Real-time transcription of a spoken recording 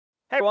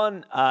Hey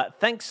everyone,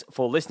 thanks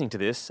for listening to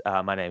this.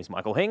 My name is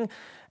Michael Hing,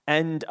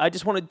 and I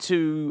just wanted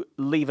to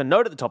leave a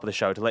note at the top of the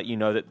show to let you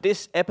know that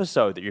this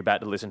episode that you're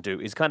about to listen to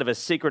is kind of a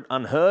secret,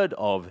 unheard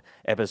of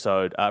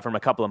episode from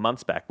a couple of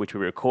months back, which we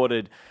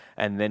recorded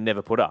and then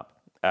never put up.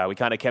 We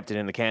kind of kept it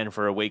in the can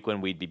for a week when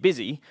we'd be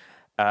busy,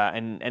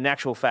 and in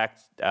actual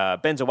fact,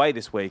 Ben's away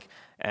this week,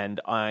 and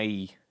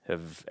I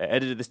have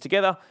edited this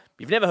together.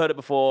 If you've never heard it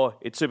before,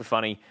 it's super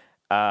funny.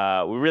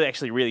 We're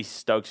really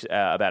stoked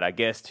about our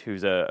guest,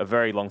 who's a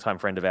very long-time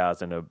friend of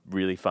ours and a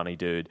really funny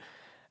dude.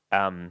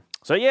 Thanks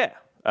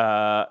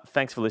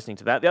for listening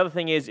to that. The other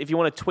thing is, if you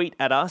want to tweet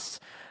at us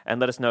and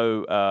let us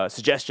know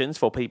suggestions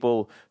for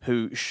people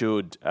who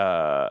should be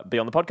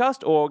on the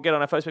podcast or get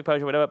on our Facebook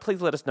page or whatever, please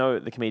let us know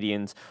the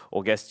comedians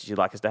or guests you'd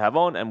like us to have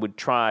on, and we'll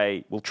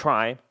try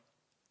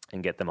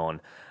and get them on.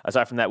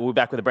 Aside from that, we'll be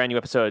back with a brand new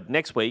episode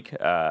next week,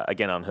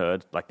 again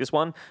unheard, like this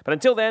one. But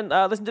until then,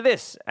 listen to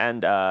this,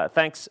 and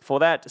thanks for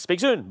that. Speak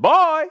soon.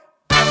 Bye!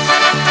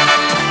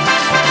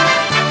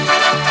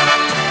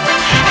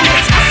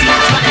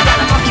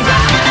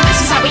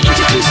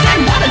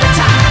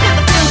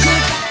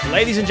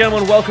 Ladies and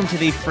gentlemen, welcome to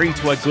the Free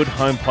to a Good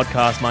Home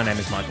podcast. My name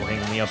is Michael Hing,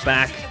 and we are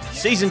back.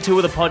 Season 2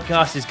 of the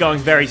podcast is going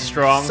very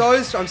strong.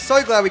 I'm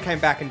so glad we came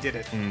back and did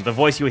it. The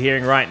voice you're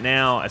hearing right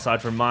now,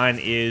 aside from mine,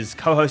 is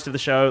co-host of the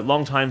show,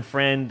 longtime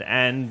friend,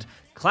 and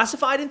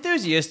classified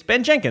enthusiast,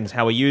 Ben Jenkins.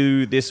 How are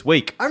you this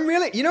week?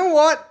 You know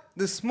what?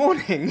 This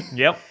morning...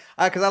 Yep.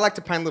 Because I like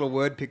to paint a little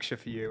word picture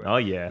for you. Oh,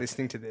 yeah.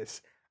 Listening to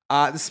this.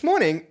 This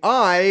morning,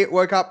 I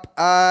woke up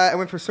and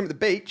went for a swim at the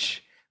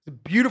beach. It was a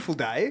beautiful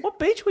day. What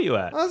beach were you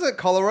at? I was at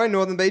Collaroy,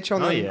 Northern Beach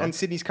on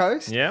Sydney's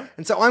coast. Yeah.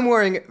 And so I'm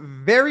wearing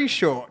very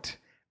short,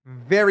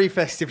 very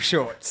festive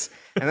shorts.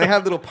 And they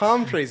have little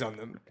palm trees on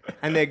them.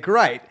 And they're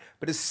great.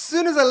 But as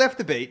soon as I left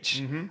the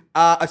beach,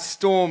 a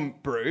storm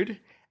brewed.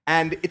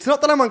 And it's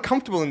not that I'm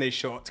uncomfortable in these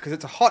shorts because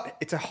it's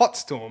a hot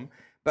storm,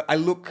 but I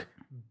look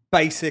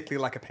basically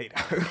like a pedo.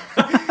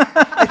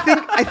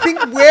 I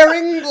think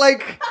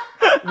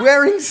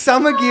wearing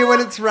summer gear when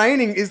it's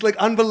raining is like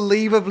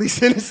unbelievably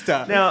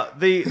sinister. Now,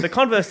 the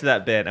converse to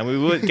that, Ben, and we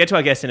will get to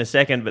our guest in a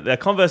second, but the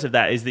converse of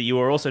that is that you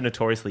are also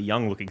notoriously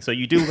young looking. So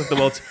you do look like the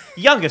world's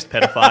youngest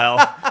pedophile.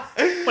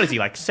 What is he,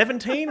 like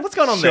 17? What's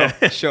going on there?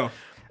 Sure.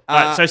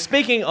 All right, so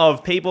speaking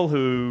of people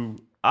who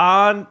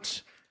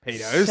aren't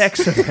pedos,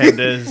 sex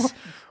offenders...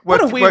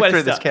 Work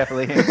through this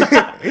carefully here.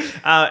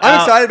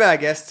 I'm excited about our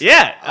guest.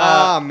 Yeah.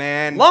 Oh,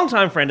 man.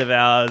 Longtime friend of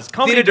ours,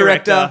 comedy Theatre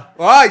director.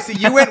 Oh, see,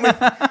 you went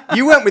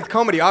with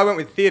comedy. I went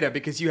with theatre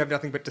because you have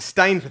nothing but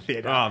disdain for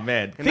theatre. Oh,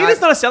 man.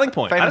 Theatre's not a selling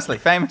point. Famously.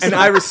 And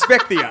I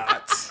respect the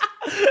arts.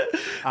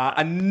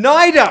 A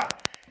NIDA.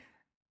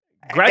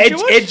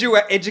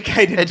 Graduate?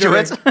 Educated.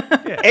 Eduate.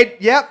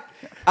 Yep.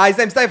 His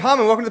name's Dave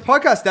Harmon. Welcome to the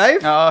podcast,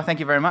 Dave. Oh,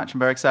 thank you very much. I'm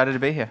very excited to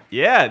be here.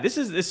 Yeah, this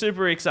is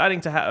super exciting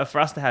for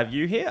us to have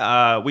you here.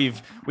 We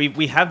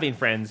have been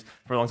friends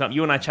for a long time.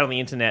 You and I chat on the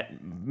internet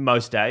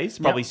most days,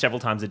 probably several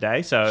times a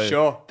day. So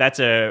sure, that's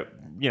a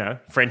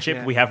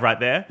friendship we have right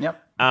there.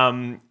 Yep.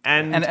 And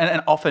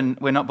often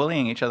we're not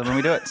bullying each other when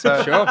we do it.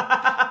 So sure.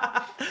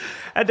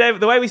 And Dave,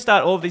 the way we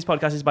start all of these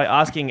podcasts is by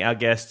asking our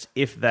guests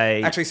if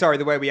they...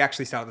 the way we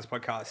actually start this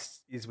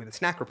podcast is with a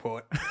snack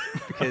report.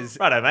 Because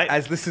Righto, mate.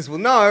 As listeners will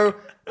know,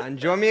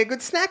 enjoy me a good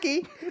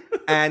snacky.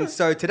 And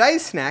so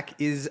today's snack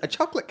is a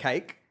chocolate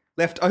cake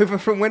left over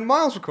from when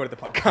Miles recorded the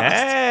podcast.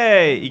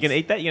 Hey, you going to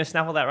eat that? You going to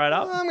snaffle that right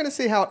up? I'm going to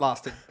see how it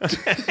lasted.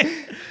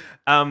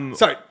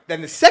 So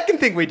then the second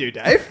thing we do,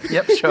 Dave.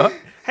 Yep, sure.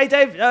 Hey,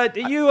 Dave, are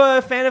you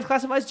a fan of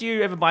classifieds? Do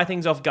you ever buy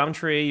things off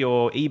Gumtree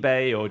or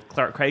eBay or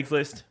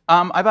Craigslist?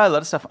 I buy a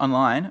lot of stuff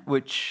online,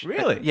 which...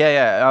 Really?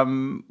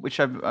 Which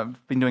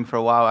I've been doing for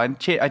a while. I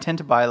tend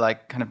to buy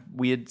like kind of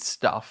weird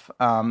stuff.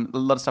 A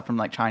lot of stuff from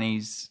like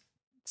Chinese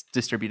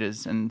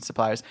distributors and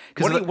suppliers.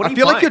 I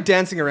feel like you're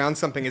dancing around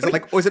something. Is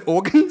it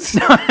organs?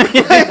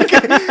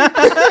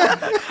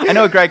 I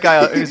know a great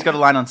guy who's got a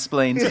line on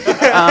spleens.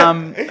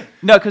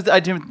 No, because I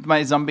do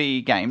my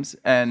zombie games.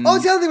 And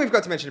it's the other thing we've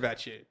got to mention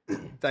about you.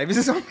 Dave is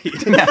a zombie.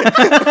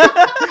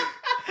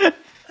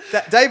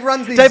 Dave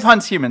runs these... Dave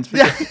hunts humans.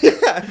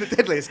 The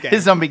deadliest game.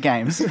 His zombie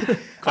games.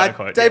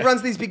 Dave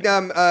runs these big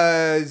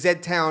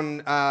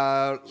Z-Town...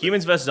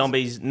 Humans versus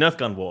Zombies Nerf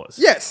gun wars.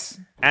 Yes.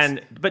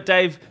 But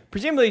Dave,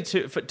 presumably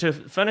to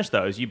furnish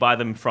those, you buy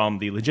them from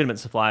the legitimate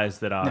suppliers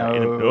that are...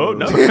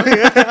 No.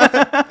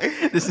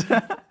 This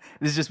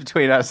is just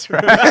between us,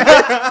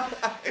 right?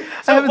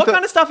 So what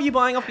kind of stuff are you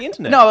buying off the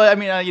internet? No, I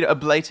mean,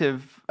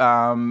 ablative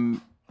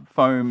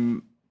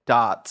foam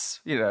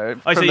darts,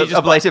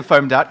 ablative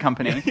foam dart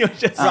company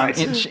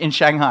in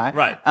Shanghai.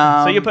 Right.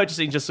 So you're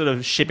purchasing just sort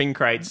of shipping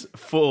crates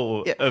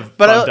full of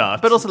foam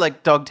darts. But also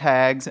like dog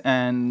tags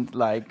and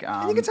like...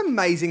 I think it's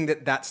amazing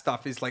that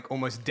stuff is like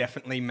almost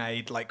definitely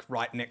made like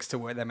right next to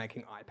where they're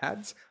making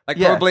iPads. Like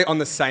probably on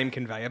the same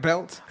conveyor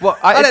belt. Well,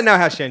 I don't know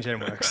how Shenzhen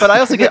works. But I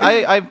also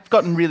I've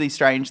gotten really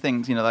strange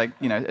things,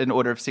 an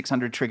order of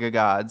 600 trigger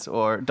guards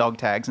or dog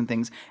tags and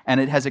things. And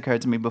it has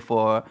occurred to me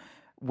before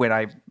when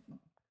I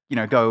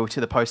go to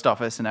the post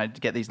office and I'd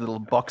get these little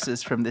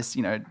boxes from this,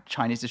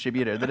 Chinese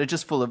distributor that are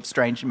just full of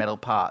strange metal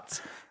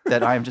parts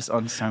that I am just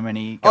on so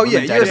many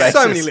government you have databases.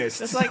 so many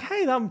lists. It's like,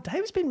 hey,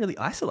 Dave's been really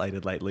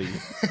isolated lately.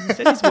 He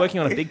said he's working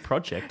on a big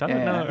project. I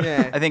don't know.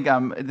 Yeah. I think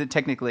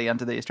technically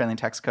under the Australian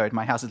tax code,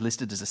 my house is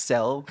listed as a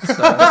cell. So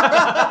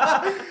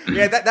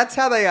Yeah, that's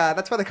how they are.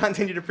 That's why they can't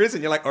send you to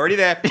prison. You're like already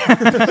there. Boom,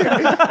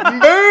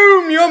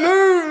 your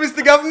move,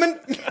 Mr.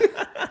 Government.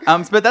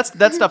 but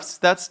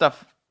that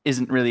stuff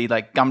isn't really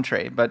like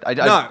Gumtree. But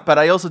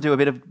I also do a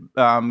bit of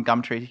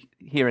Gumtree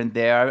here and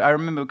there. I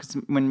remember because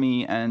when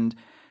me and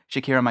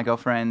Shakira, my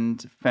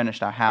girlfriend,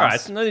 furnished our house. All right,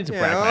 so no need to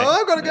brag, mate.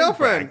 I've got a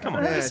girlfriend. Come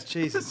on. Yeah,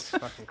 Jesus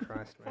fucking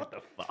Christ, mate. What the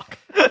fuck?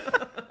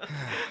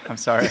 I'm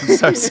sorry. I'm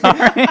so sorry.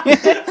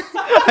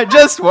 I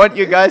just want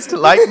you guys to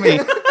like me.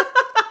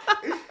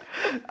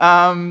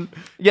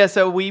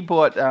 So we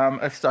bought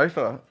a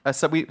sofa.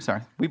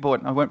 We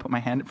bought. I won't put my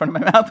hand in front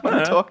of my mouth when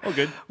I talk. All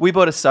good. We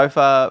bought a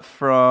sofa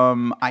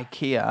from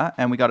IKEA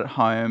and we got it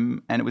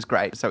home and it was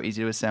great. So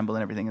easy to assemble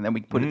and everything. And then we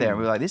put it there and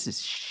we were like, this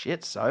is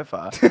shit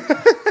sofa.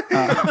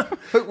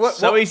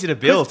 But Easy to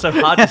build, so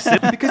hard to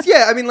sit. Because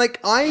I mean, like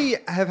I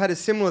have had a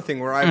similar thing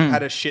where I've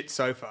had a shit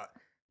sofa,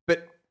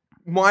 but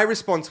my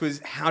response was,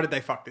 how did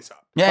they fuck this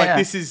up?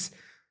 This is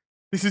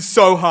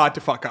so hard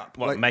to fuck up.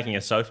 What, Like, making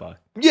a sofa?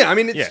 yeah, I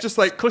mean, it's just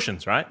like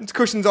cushions, right? it's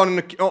cushions on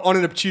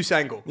an obtuse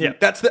angle. Yeah.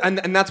 That's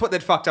and that's what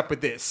they'd fucked up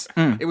with this.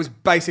 It was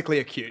basically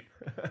acute.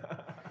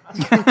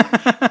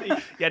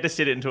 You had to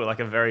sit it into like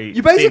a very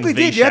You basically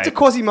thin did. You had to V-shape.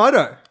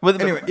 Quasimodo. Well,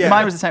 Anyway,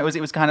 mine was the same.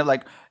 It was kind of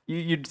like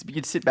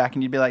you'd sit back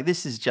and you'd be like,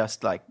 this is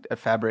just like a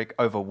fabric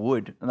over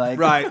wood. Like,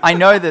 Right. I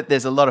know that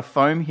there's a lot of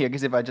foam here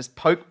because if I just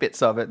poke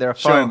bits of it, there are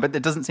foam, Sure. but there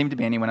doesn't seem to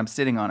be any when I'm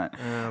sitting on it.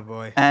 Oh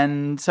boy.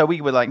 And so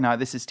we were like, no,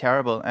 this is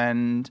terrible.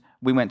 And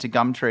we went to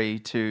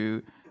Gumtree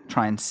to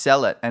try and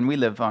sell it. And we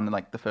live on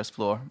like the first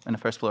floor in a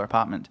first floor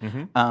apartment.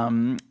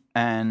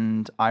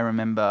 And I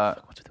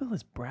remember, What's with all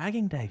this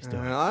bragging Dave's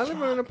doing? I live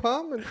in an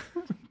apartment.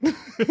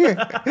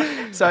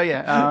 so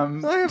yeah,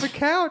 I have a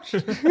couch.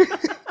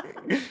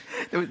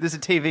 there's a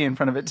TV in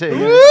front of it too.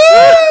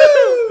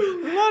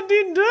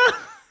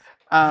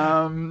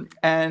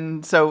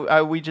 And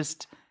so we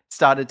just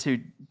started to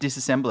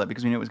disassemble it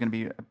because we knew it was going to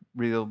be a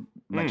real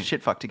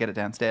shit fuck to get it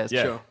downstairs.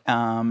 Yeah. Sure.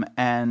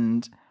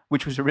 And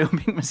which was a real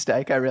big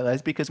mistake, I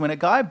realized, because when a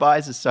guy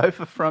buys a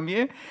sofa from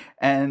you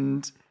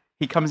and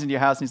he comes into your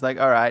house and he's like,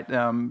 all right,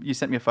 you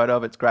sent me a photo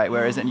of it, it's great.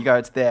 Where is it? And you go,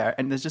 it's there.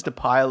 And there's just a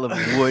pile of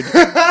wood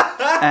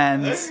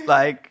and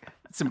like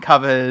some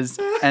covers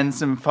and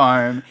some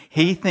foam.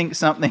 He thinks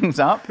something's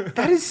up.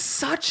 That is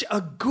such a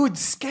good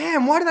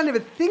scam. Why did I never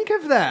think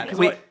of that?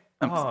 No,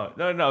 I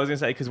was going to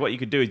say, because what you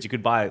could do is you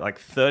could buy like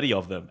 30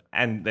 of them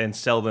and then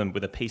sell them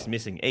with a piece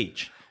missing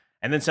each.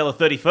 And then sell a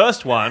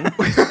 31st one.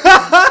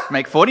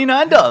 Make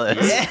 $49.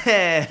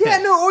 Yeah. Yeah,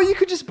 no, or you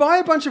could just buy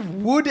a bunch of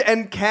wood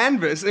and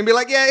canvas and be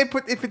like, yeah,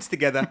 it fits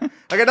together.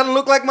 Like, it doesn't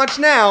look like much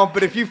now,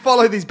 but if you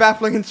follow these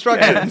baffling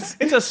instructions.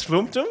 It's a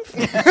schlumptumpf.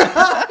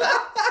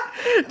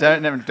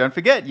 Don't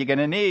forget, you're going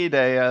to need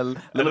a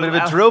little bit of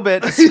a drill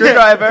bit, a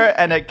screwdriver,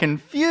 and a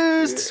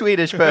confused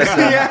Swedish person.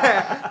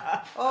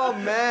 Yeah. Oh,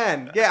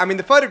 man. Yeah, I mean,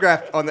 the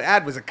photograph on the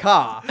ad was a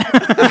car.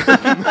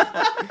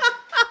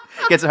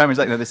 Gets it home, he's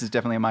like, no, this is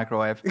definitely a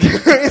microwave.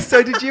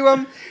 So did you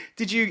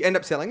end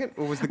up selling it?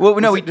 Or was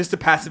it just a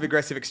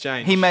passive-aggressive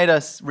exchange? He made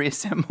us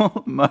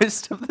reassemble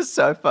most of the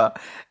sofa,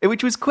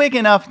 which was quick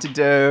enough to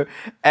do,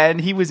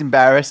 and he was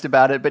embarrassed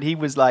about it, but he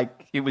was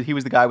like, he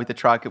was the guy with the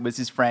truck, it was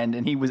his friend,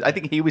 and I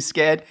think he was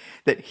scared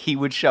that he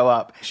would show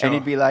up, and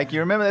he'd be like, you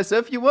remember that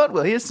sofa you want?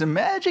 Well, here's some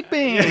magic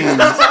beans.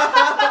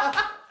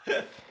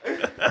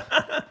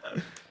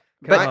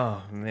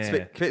 Oh,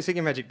 man. Speaking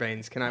of magic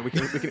beans,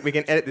 we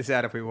can edit this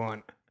out if we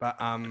want. But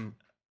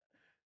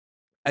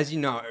as you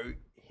know,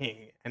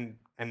 Hing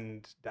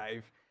and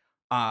Dave,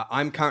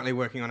 I'm currently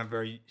working on a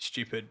very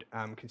stupid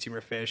consumer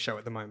affairs show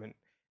at the moment,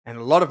 and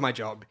a lot of my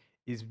job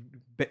is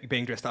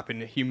being dressed up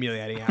in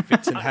humiliating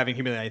outfits and having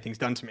humiliating things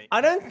done to me.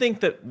 I don't think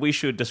that we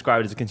should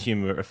describe it as a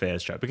consumer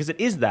affairs show because it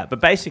is that.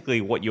 But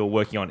basically, what you're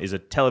working on is a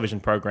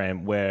television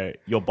program where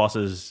your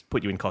bosses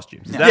put you in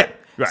costumes. Is that? Yeah.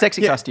 Right.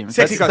 Sexy costumes.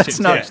 Sexy costumes,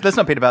 Let's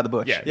not beat about the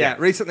bush. Yeah,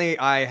 recently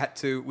I had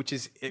to, which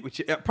is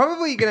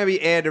probably going to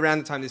be aired around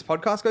the time this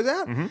podcast goes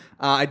out.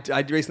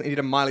 I recently did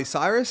a Miley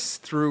Cyrus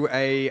through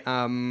a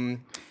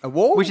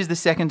wall. Which is the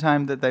second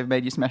time that they've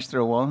made you smash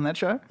through a wall in that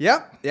show?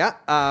 Yeah.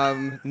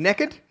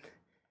 Naked.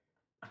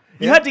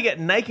 You had to get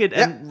naked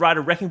and ride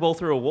a wrecking ball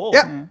through a wall.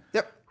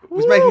 Yep.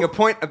 Was making a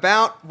point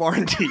about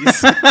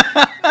warranties.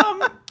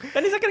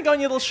 And is that going to go on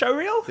your little show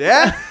reel?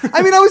 Yeah.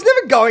 I mean, I was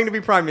never going to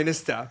be Prime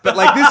Minister, but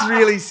like this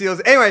really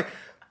seals. Anyway,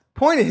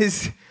 point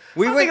is,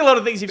 I think a lot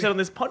of things you've said on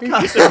this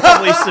podcast have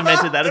probably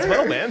cemented that as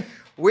well, man.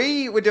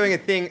 We were doing a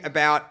thing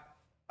about,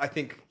 I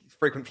think,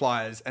 frequent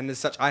flyers, and as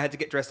such, I had to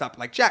get dressed up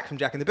like Jack from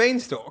Jack and the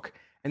Beanstalk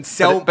and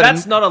sell. But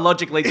that's not a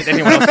logic leap that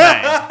anyone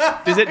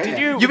else made. Did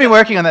you? You've been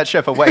working on that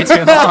show for way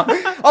too long.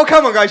 Oh,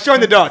 come on, guys, join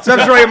the dots.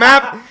 Let's draw your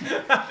map.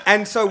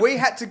 And so we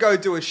had to go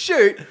do a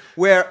shoot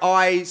where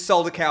I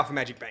sold a cow for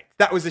magic beans.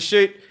 That was the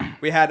shoot.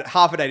 we had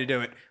half a day to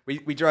do it.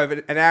 We drove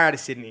an hour out of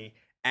Sydney,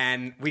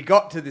 and we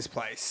got to this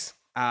place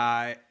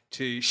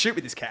to shoot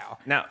with this cow.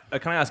 Now,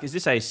 can I ask, is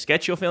this a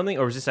sketch you're filming,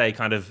 or is this a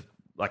kind of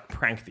like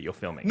prank that you're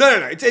filming?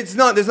 No. It's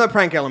not. There's no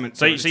prank element.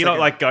 So, to it. you're not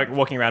like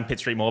walking around Pitt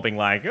Street Mall being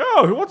like,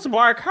 oh, who wants to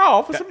buy a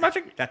cow for some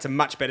magic? That's a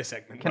much better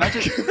segment.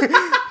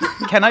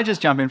 Can I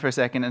just jump in for a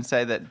second and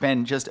say that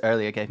Ben just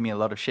earlier gave me a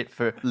lot of shit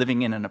for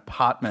living in an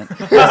apartment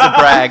as a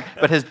brag,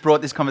 but has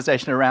brought this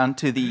conversation around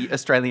to the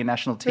Australian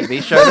national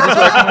TV show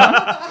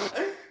that he's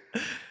working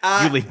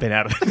on? You leave Ben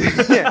out of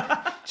it.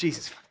 Yeah.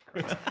 Jesus.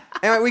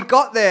 Anyway, we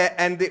got there,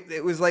 and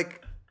it was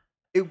like,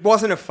 it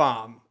wasn't a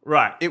farm.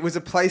 Right. It was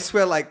a place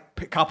where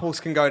like couples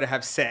can go to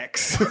have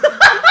sex.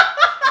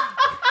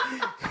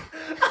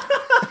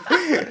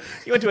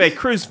 You went to a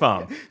cruise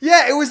farm.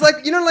 Yeah, it was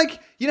like you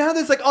know how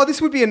there's like, oh,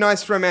 this would be a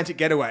nice romantic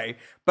getaway,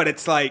 but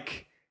it's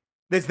like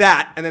there's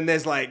that, and then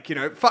there's like,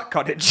 fuck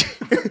cottage.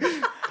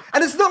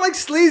 And it's not like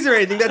sleaze or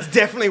anything. That's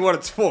definitely what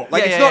it's for.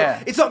 Like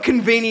it's not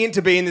convenient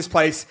to be in this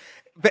place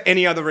for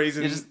any other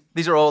reason.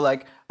 These are all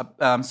like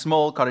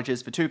small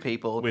cottages for two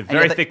people with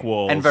very thick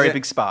walls and very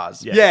big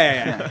spas.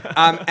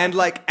 Yeah. And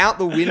like out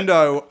the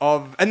window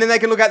and then they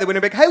can look out the window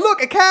and be like, hey,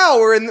 look, a cow.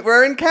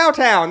 We're in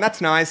Cowtown.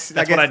 That's nice.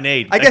 That's what I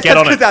need. I guess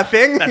that's because our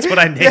thing. That's what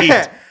I need.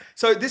 Yeah.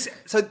 So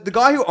the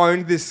guy who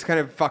owned this kind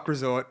of fuck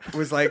resort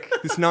was like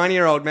this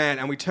 90-year-old man,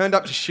 and we turned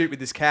up to shoot with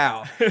this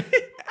cow.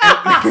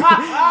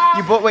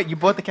 You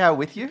bought the cow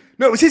with you?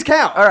 No, it was his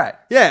cow. All right.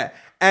 Yeah.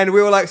 And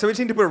we were like, so we just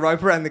need to put a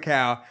rope around the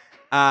cow.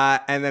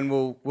 And then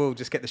we'll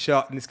just get the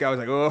shot. And this guy was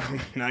like, oh,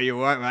 no, you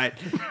won't, mate.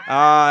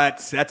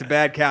 That's a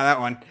bad cow,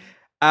 that one.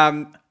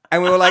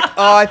 And we were like,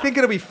 oh, I think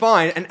it'll be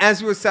fine. And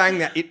as we were saying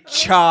that, it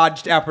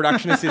charged our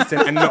production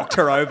assistant and knocked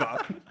her over.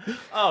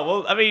 Oh,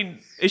 well, I mean,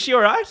 is she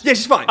all right? Yeah,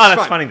 she's fine. Oh, she's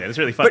that's fine. funny then. It's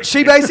really funny. But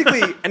she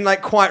basically, and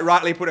like quite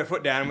rightly, put her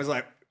foot down and was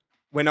like,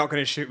 we're not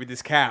going to shoot with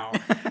this cow.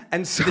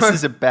 And so This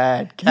is a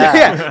bad cow.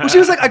 Yeah. Well, she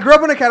was like, I grew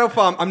up on a cattle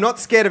farm. I'm not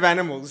scared of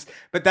animals,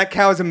 but that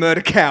cow is a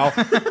murder cow.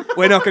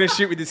 We're not going to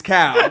shoot with this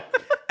cow.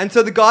 And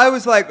so the guy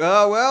was like,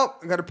 oh, well,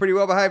 I've got a pretty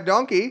well-behaved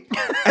donkey.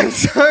 And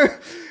so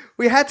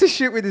we had to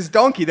shoot with this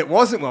donkey that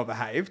wasn't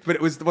well-behaved, but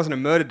it wasn't a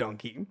murder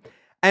donkey.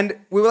 And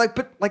we were like,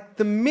 but like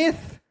the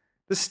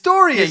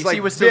story is like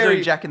you were still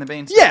doing Jack and the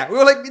Beanstalk. Yeah, we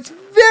were like, it's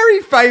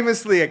very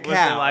famously a Was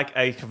cow. there like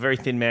a very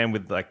thin man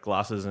with like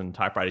glasses and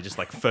typewriter just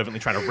like fervently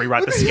trying to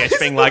rewrite the sketch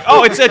being like,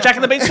 oh, it's Jack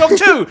and the Beanstalk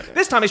 2.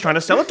 This time he's trying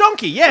to sell a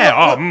donkey.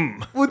 Yeah.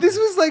 Well, this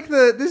was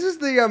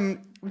the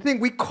thing.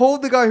 We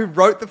called the guy who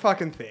wrote the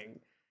fucking thing.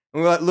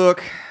 And we were like,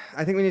 look,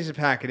 I think we need to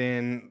pack it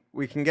in.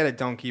 We can get a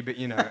donkey, but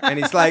And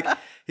he's like,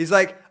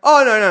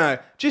 oh, no.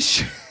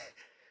 Just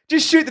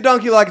shoot the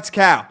donkey like it's a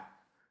cow.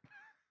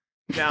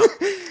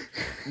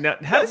 Now,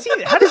 how does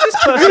this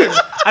person,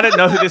 I don't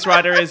know who this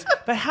writer is,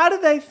 but how do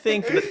they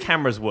think that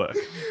cameras work?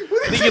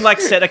 That you like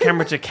set a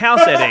camera to cow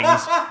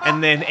settings,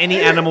 and then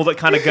any animal that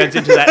kind of goes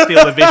into that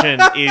field of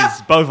vision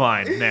is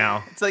bovine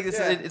now. It's like this.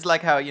 Yeah. It's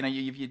like how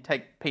you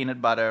take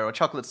peanut butter or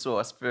chocolate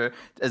sauce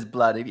as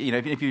blood.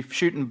 If you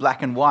shoot in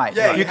black and white,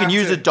 you can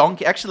use a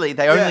donkey. Actually,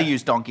 they only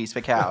use donkeys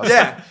for cows.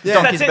 Yeah.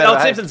 That's it.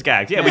 Old Simpsons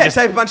gags. Yeah, we just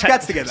save a bunch of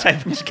cats together.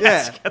 Save a bunch of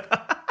cats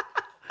together.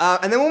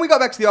 And then when we got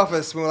back to the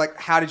office, we were like,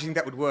 how did you think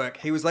that would work?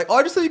 He was like, oh,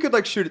 I just thought you could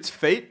like shoot its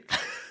feet.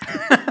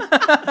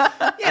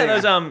 Yeah,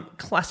 those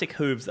classic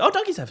hooves. Oh,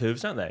 donkeys have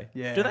hooves, don't they?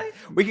 Yeah. Do they?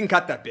 We can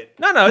cut that bit.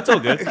 No, it's all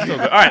good. It's all good.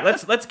 All right,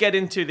 let's get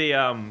into the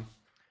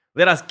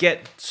let us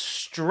get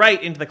straight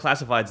into the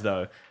classifieds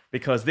though,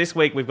 because this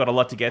week we've got a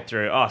lot to get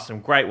through. Oh, some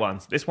great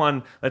ones. This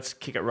one, let's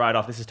kick it right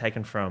off. This is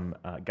taken from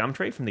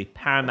Gumtree, from the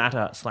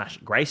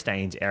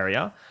Parramatta/Greystanes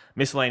area.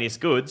 Miscellaneous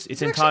goods.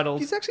 It's entitled.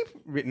 He's actually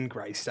written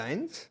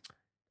Greystanes.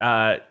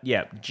 Yeah,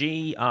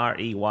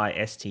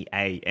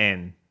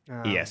 Greystan.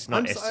 Yes,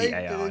 not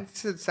STAI.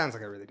 It sounds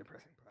like a really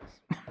depressing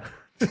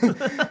place.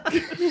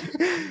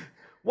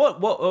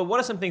 What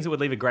are some things that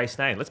would leave a grey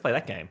stain? Let's play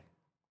that game.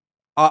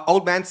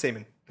 Old man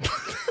semen. All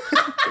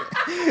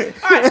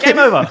right, game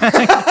over.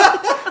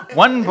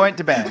 1 point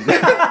to Ben.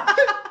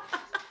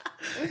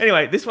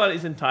 Anyway, this one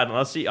is entitled.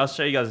 I'll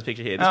show you guys a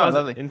picture here. This one's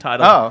lovely.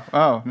 entitled.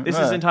 This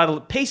is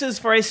entitled "Pieces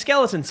for a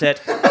Skeleton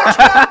Set."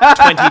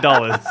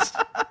 $20.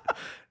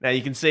 Now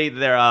you can see that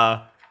there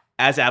are,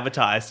 as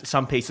advertised,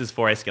 some pieces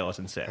for a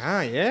skeleton set.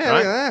 Ah, yeah, right?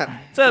 Look at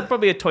that. So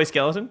probably a toy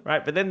skeleton,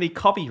 right? But then the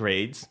copy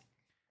reads,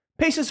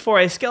 "Pieces for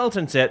a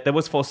skeleton set that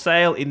was for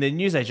sale in the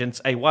newsagents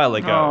a while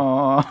ago.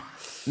 Aww.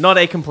 Not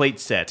a complete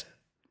set."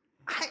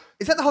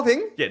 Is that the whole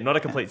thing? Yeah, not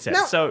a complete set.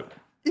 Now, So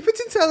if it's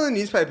in sale in the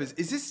newspapers,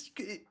 is this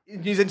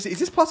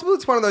possible?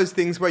 It's one of those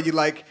things where you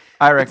like.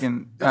 I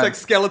reckon it's like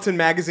Skeleton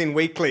Magazine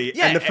Weekly,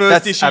 Yeah, and the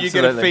first issue you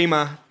get a absolutely.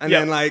 femur, and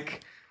Yep. then like.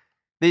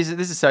 This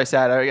is so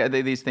sad.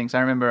 These things.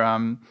 I remember.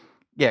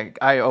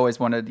 I always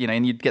wanted,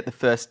 and you'd get the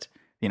first.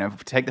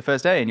 Take the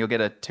first day and you'll get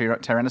a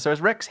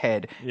Tyrannosaurus Rex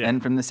head. Yeah.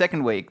 And from the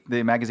second week,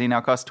 the magazine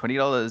now costs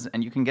 $20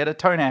 and you can get a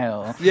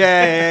toenail.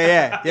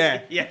 Yeah.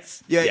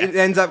 yes. Yeah, yes. it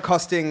ends up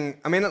costing.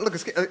 I mean, look,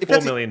 if $4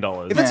 that's million.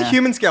 if that's a Yeah.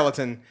 human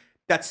skeleton,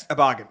 that's a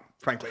bargain,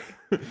 frankly.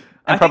 And think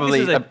this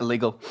probably is a-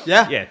 illegal.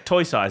 Yeah. Yeah,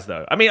 toy size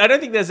though. I mean, I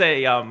don't think there's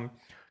a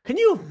Can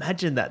you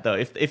imagine that though?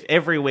 If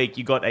every week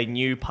you got a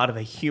new part of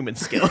a human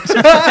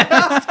skeleton,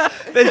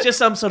 there's just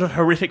some sort of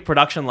horrific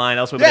production line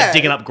elsewhere where they're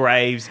digging up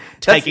graves,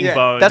 taking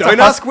bones. That's Don't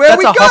ask where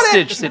we that's a got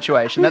hostage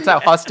situation. That's how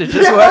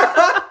hostages work.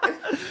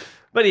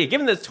 But yeah,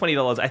 given that it's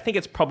 $20, I think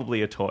it's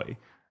probably a toy.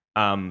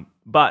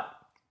 But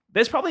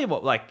there's probably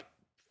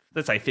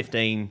let's say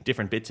 15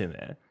 different bits in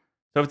there.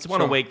 So if it's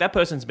one a week, that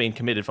person's been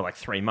committed for like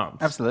 3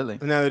 months. Absolutely.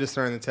 And now they're just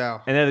throwing the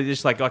towel. And then they're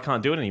just like, I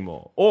can't do it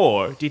anymore.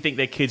 Or do you think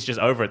their kid's just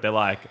over it? They're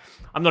like,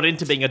 I'm not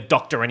into being a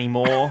doctor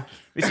anymore.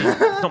 It's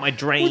not my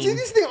dream. Well, see,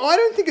 this thing, I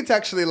don't think it's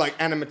actually like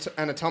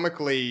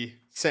anatomically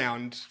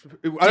sound.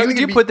 I don't think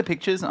Do you it'd put the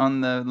pictures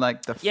on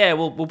the Yeah,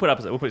 we'll put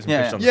some pictures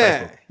on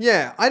Yeah, Facebook.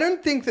 yeah. I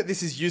don't think that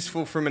this is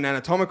useful from an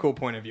anatomical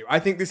point of view. I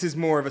think this is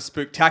more of a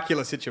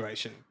spooktacular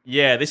situation.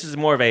 Yeah, this is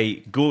more of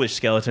a ghoulish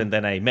skeleton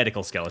than a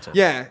medical skeleton.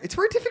 Yeah, it's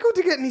very difficult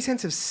to get any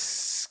sense of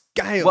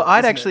scale. Well,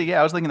 I'd isn't actually,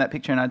 I was looking at that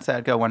picture and I'd say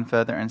I'd go one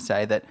further and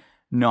say that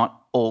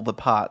not all the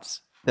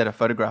parts that are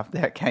photographed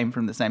there came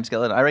from the same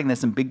skeleton. I reckon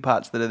there's some big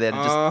parts that are there to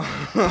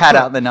just pad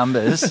out the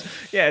numbers.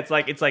 Yeah, it's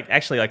like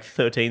actually like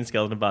 13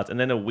 skeleton parts and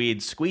then a weird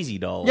squeezy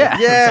doll Yeah.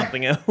 from Yeah.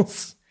 something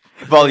else.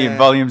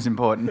 Volume's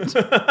important.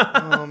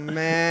 Oh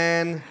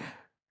man.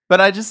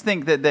 But I just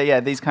think that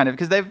these kind of,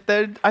 because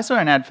I saw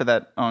an ad for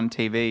that on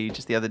TV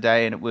just the other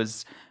day, and it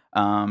was,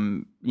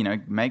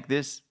 make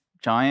this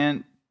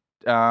giant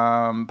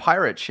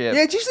pirate ship.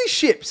 Yeah, it's usually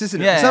ships,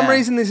 isn't it? Yeah, For some yeah.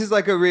 reason, this is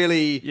like a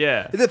really...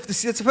 Yeah.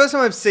 It's the first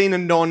time I've seen a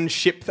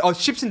non-ship... Oh,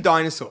 ships and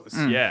dinosaurs.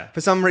 Yeah.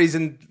 For some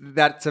reason,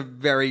 that's a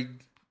very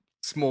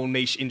small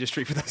niche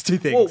industry for those two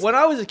things. Well, when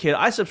I was a kid,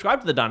 I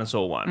subscribed to the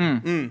dinosaur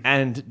one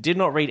and did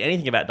not read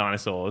anything about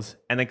dinosaurs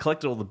and then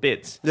collected all the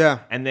bits. Yeah.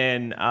 And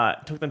then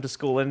took them to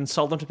school and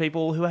sold them to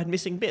people who had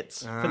missing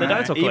bits for the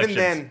dinosaur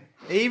collections.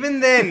 Even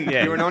then,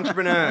 Yeah. you're an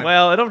entrepreneur.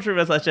 Well, I don't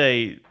remember such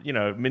a,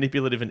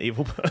 manipulative and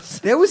evil person.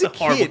 There was a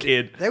horrible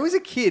kid. There was a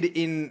kid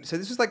in... So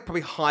this was like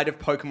probably height of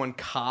Pokemon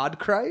card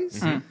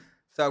craze.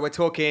 So we're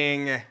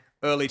talking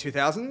early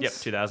 2000s. Yep,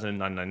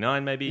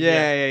 2099 maybe.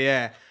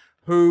 Yeah.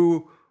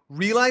 Who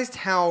realized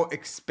how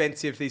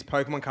expensive these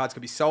Pokemon cards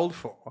could be sold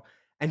for,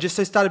 and just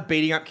so started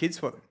beating up kids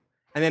for them,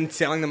 and then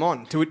selling them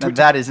on to Now,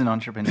 that is an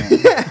entrepreneur.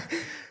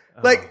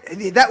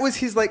 that was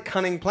his like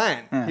cunning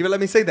plan. He would let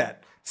me see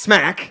that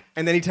smack,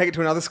 and then he'd take it to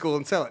another school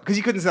and sell it because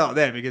you couldn't sell it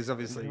there because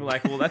obviously We're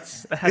like, well, that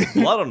has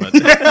blood on it.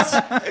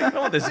 I don't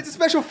want this. it's a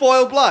special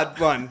foil blood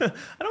one. I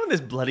don't want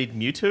this bloodied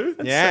Mewtwo.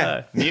 That's,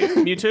 Yeah.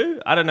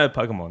 Mewtwo. I don't know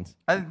Pokemons.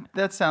 I think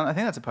that's a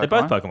Pokemon. They're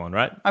both Pokemon,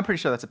 right? I'm pretty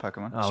sure that's a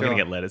Pokemon. Oh, we're gonna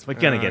get letters. We're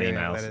gonna get yeah,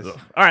 emails. letters.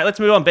 All right, let's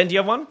move on. Ben, do you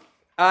have one?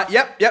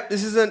 Yep.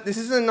 This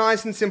is a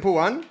nice and simple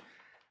one.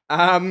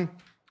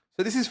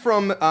 So this is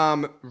from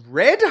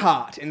Red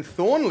Heart in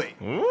Thornley.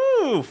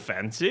 Ooh,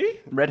 fancy.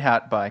 Red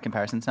Hat, by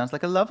comparison, sounds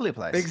like a lovely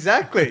place.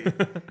 Exactly.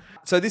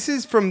 So this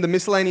is from the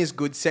miscellaneous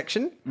goods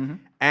section,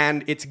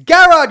 and it's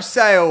garage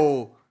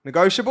sale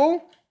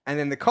negotiable, and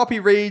then the copy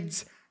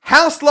reads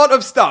house lot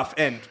of stuff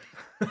end.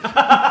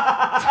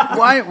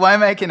 Why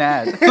make an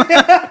ad?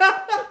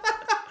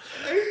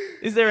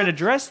 Is there an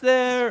address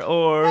there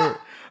or?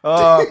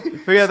 Oh,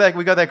 we got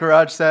that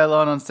garage sale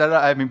on Saturday.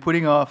 I've been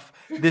putting off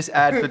this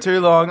ad for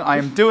too long. I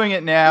am doing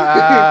it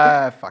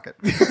now. Fuck it.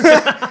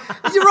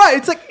 You're right.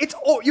 It's like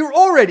you're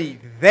already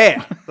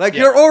there. Like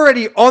you're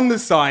already on the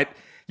site.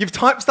 You've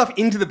typed stuff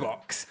into the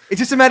box. It's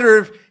just a matter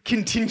of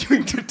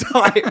continuing to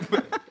type.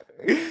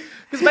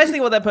 Because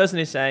basically, what that person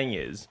is saying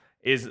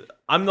is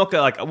I'm not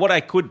gonna what I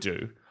could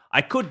do.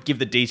 I could give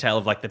the detail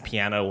of like the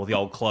piano or the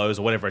old clothes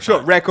or whatever.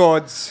 Sure,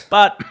 records.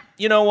 But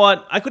you know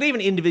what? I could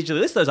even individually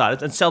list those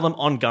items and sell them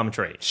on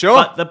Gumtree.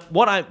 Sure. But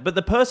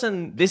the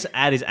person this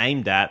ad is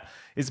aimed at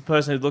is the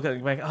person who'd look at it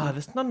and be like, oh,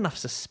 there's not enough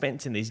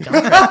suspense in these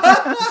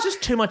Gumtree. There's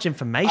just too much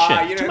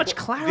information, too much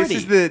clarity.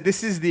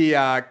 This is the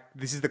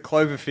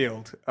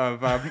Cloverfield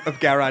of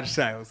garage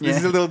sales. This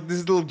is a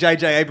little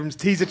J.J. Abrams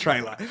teaser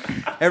trailer.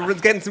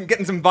 Everyone's getting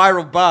some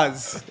viral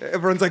buzz.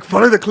 Everyone's like,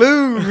 follow the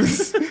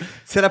clues.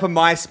 Set up a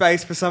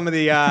MySpace for some of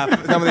the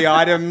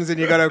items, and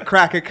you got to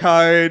crack a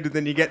code. And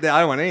then you get there. I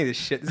don't want any of this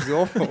shit. This is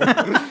awful.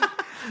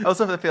 I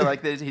also feel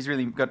like he's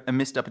really got a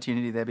missed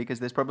opportunity there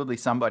because there's probably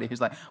somebody who's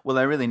like, well,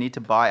 I really need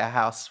to buy a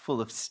house full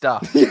of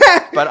stuff,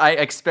 but I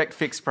expect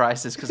fixed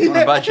prices because I'm on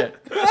a budget.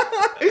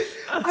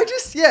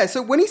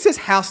 So when he says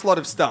house lot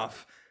of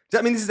stuff, does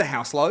that mean this is a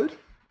house load?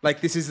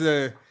 Like this is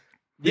the...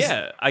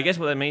 Yeah, I guess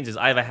what that means is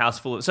I have a house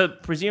full of... So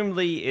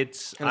presumably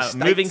it's An a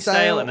estate moving sale?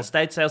 sale, an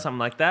estate sale, something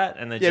like that.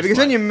 And Yeah, because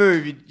when you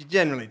move, you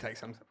generally take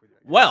some stuff with you.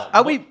 Well,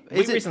 we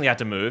is it- recently had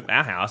to move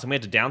our house and we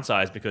had to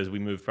downsize because we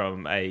moved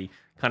from a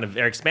kind of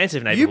very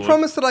expensive You neighborhood.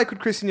 promised that I could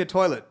christen your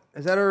toilet.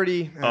 Is that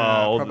already...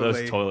 Oh, probably.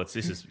 those toilets.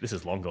 This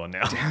is long gone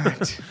now.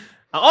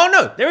 Oh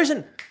no, there is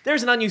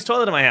an unused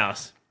toilet in my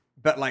house.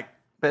 But like...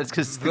 But it's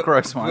because it's the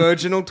gross one.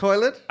 Virginal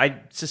toilet? I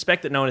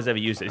suspect that no one has ever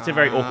used it. It's a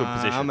very awkward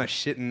position. I'm a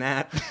shit in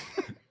that.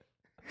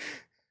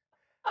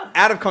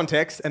 Out of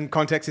context, and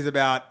context is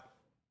about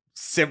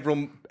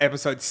several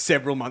episodes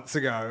several months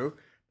ago.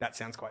 That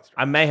sounds quite strange.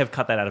 I may have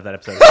cut that out of that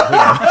episode. Who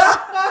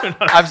knows?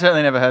 I've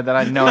certainly never heard that.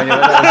 I had no idea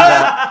what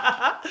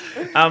that was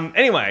about.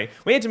 Anyway,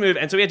 we had to move,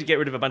 and so we had to get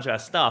rid of a bunch of our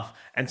stuff.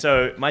 And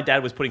so my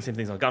dad was putting some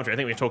things on Gumtree. I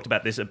think we talked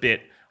about this a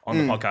bit on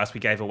the podcast. We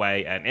gave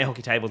away an air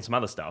hockey table and some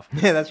other stuff.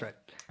 Yeah, that's right.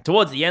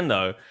 Towards the end,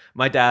 though,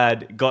 my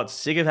dad got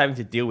sick of having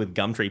to deal with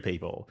Gumtree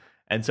people.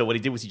 And so what he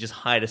did was he just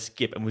hired a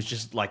skip and was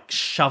just like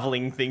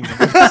shoveling things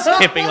into the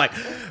skipping like,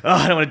 oh,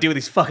 I don't want to deal with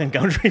these fucking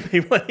Gumtree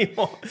people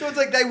anymore. So it's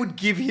like they would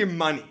give him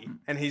money,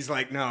 and he's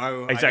like,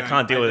 no, I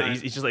can't deal with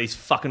it. He's just like these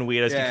fucking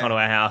weirdos can come to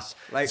our house.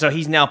 Like- so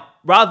he's now,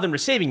 rather than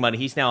receiving money,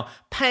 he's now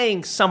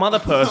paying some other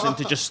person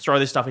to just throw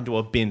this stuff into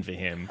a bin for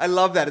him. I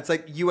love that. It's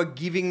like you are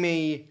giving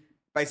me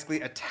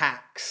basically a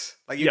tax.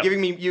 Like you're giving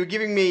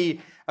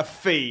me a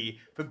fee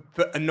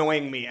for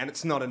annoying me, and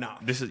it's not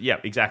enough. This is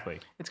exactly.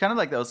 It's kind of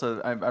like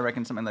also, I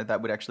reckon something like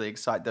that would actually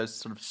excite those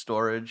sort of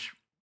storage.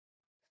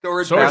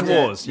 Storage battles.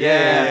 wars.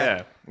 Yeah.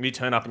 Yeah. You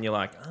turn up and you're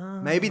like,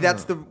 oh. Maybe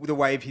that's the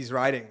wave he's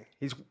riding.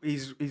 He's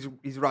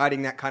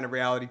riding that kind of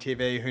reality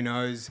TV. Who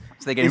knows?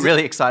 So they're getting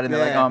really excited. And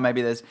they're like, Yeah. oh,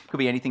 maybe could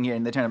be anything here.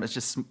 And they turn up, it's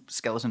just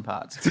skeleton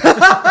parts.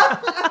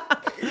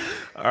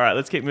 All right,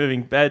 let's keep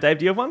moving. Dave,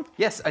 do you have one?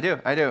 Yes, I do.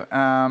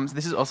 So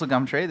this is also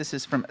Gumtree. This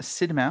is from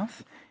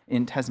Sidmouth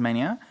in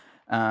Tasmania.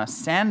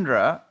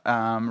 Sandra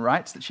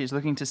writes that she's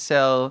looking to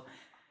sell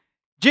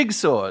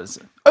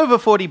jigsaws, over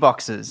 40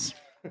 boxes,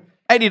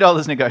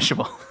 $80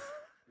 negotiable.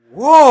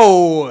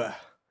 Whoa,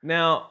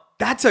 Now,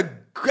 that's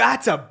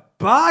a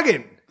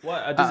bargain.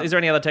 what, is there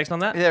any other text on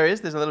that? There's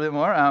a little bit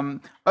more.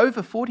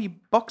 Over 40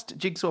 boxed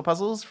jigsaw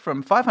puzzles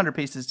from 500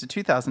 pieces to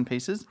 2,000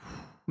 pieces,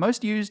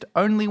 most used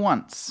only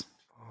once.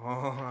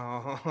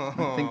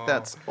 I think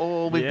that's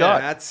all we've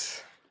got.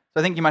 That's. So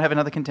I think you might have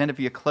another contender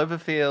for your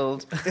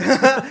Cloverfield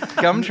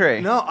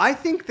Gumtree. No, I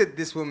think that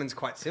this woman's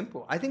quite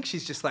simple. I think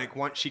she's just like,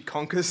 once she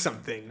conquers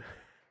something,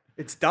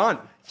 it's done.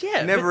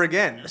 Yeah, Never but-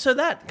 again. So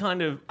that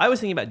kind of, I was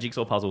thinking about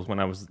jigsaw puzzles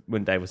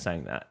when Dave was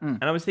saying that,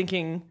 and I was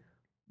thinking,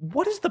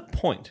 what is the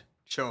point?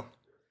 Sure.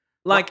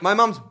 Like, My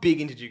mum's big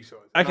into jigsaws.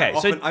 Okay,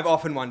 so I've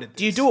often wondered this.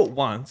 do you do it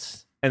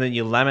once and then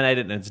you laminate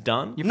it and it's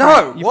done?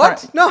 No, You what?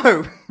 fra-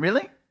 No.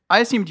 Really? I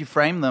assumed you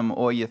frame them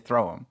or you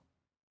throw them.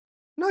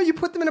 No, you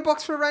put them in a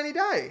box for a rainy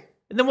day.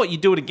 And then what? You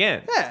do it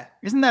again? Yeah.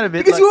 Isn't that a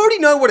bit Because like... you already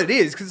know what it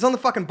is, because it's on the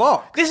fucking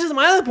box. This is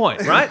my other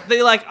point, right?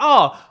 They're like,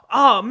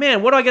 oh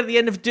man, what do I get at the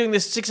end of doing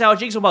this 6-hour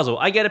jigsaw puzzle?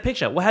 I get a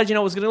picture. Well, how did you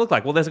know it was going to look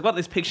like? Well, I've got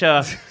this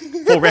picture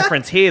for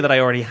reference here that I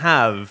already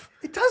have.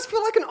 It does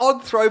feel like an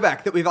odd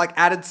throwback that we've like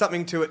added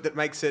something to it that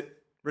makes it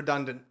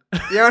redundant.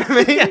 You know what I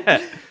mean?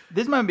 Yeah.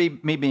 This might be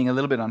me being a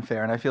little bit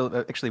unfair, and I feel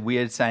actually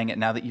weird saying it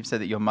now that you've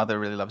said that your mother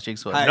really loves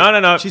jigsaws. Hey,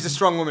 No. She's a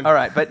strong woman. All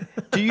right,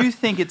 but do you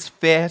think it's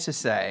fair to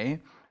say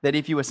that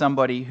if you were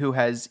somebody who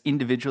has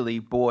individually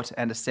bought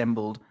and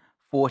assembled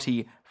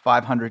 40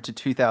 500 to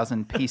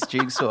 2,000 piece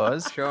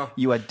jigsaws, Sure.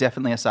 you are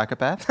definitely a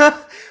psychopath?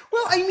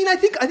 Well, I mean, I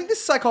think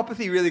this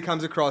psychopathy really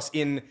comes across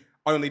in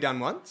Only Done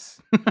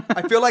Once.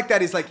 I feel like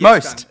that is like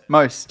yes,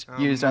 Most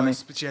done. used only.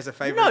 But she has a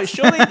favorite. No,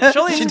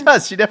 surely She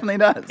does. She definitely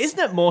does. Isn't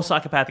it more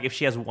psychopathic if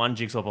she has one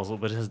jigsaw puzzle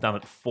but has done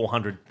it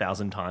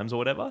 400,000 times or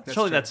whatever?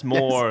 Surely true. that's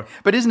more...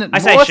 But isn't it I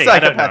say more she, I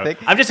don't know.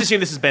 psychopathic? I've just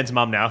assumed this is Ben's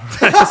mum now.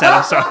 I said,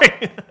 I'm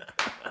sorry.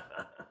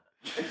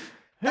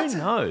 Who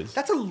knows?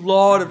 That's a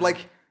lot of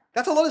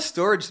that's a lot of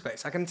storage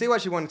space. I can see why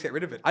she wanted to get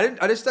rid of it.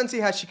 I just don't see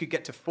how she could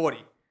get to 40.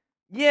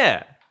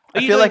 Yeah. I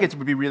feel like it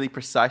would be really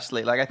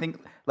precisely like I think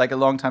like a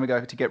long time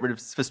ago to get rid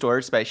of for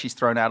storage space, she's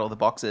thrown out all the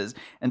boxes,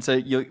 and so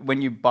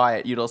when you buy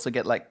it, you'd also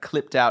get like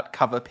clipped out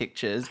cover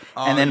pictures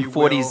and then you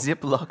 40 will.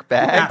 Ziploc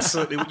bags.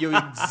 Absolutely, you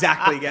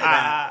exactly get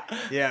that.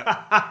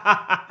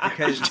 Yeah.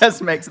 Okay. It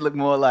just makes it look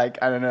more like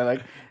I don't know,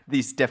 like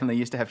these definitely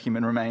used to have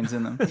human remains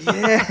in them.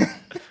 Yeah.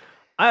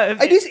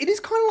 It It is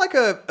kind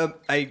of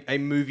like a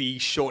movie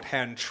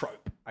shorthand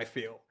trope. I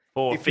feel.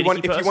 For If you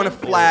want to finicky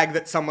flag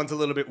that someone's a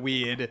little bit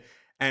weird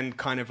and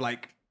kind of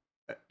like.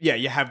 Yeah,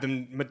 you have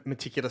them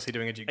meticulously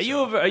doing a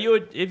jigsaw. have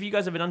you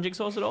guys ever done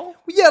jigsaws at all?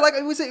 Yeah, like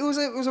it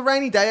was a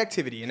rainy day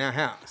activity in our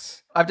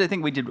house. I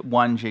think we did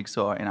one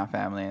jigsaw in our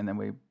family, and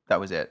then that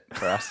was it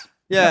for us.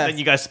 Yeah, Then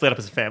you guys split up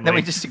as a family. Then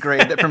we just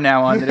agreed that from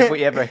now on, that if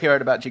we ever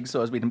heard about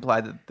jigsaws, we'd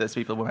imply that those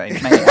people were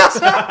maniacs.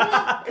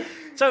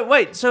 So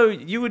wait, so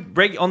you would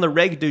on the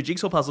reg do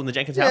jigsaw puzzles in the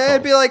Jenkins yeah, household?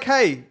 it'd be like,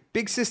 hey,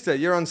 big sister,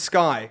 you're on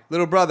sky.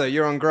 Little brother,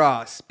 you're on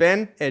grass.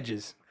 Ben,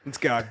 edges. Let's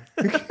go.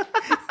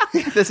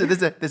 There's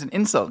an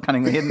insult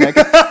cunningly hidden there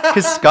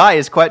because sky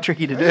is quite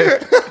tricky to do.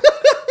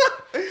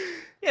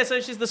 Yeah, so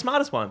she's the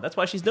smartest one. That's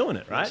why she's doing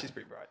it, right? She's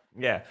pretty bright.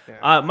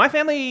 Yeah. My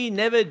family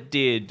never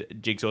did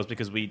jigsaws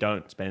because we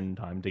don't spend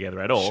time together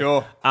at all.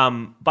 Sure.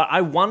 But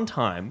I one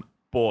time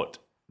bought,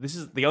 this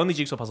is the only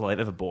jigsaw puzzle I've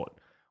ever bought,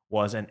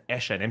 was an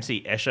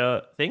MC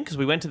Escher thing, because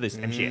we went to this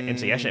MC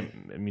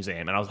Escher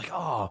museum, and I was like,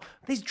 oh,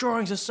 these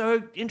drawings are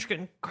so intricate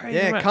and crazy.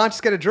 Yeah, right? can't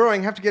just get a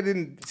drawing. Have to get it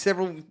in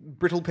several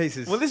brittle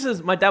pieces. Well,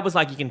 my dad was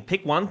like, you can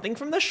pick one thing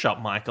from the shop,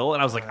 Michael.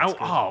 And I was like,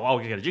 I'll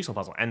get a jigsaw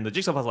puzzle. And the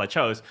jigsaw puzzle I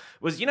chose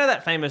was,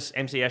 that famous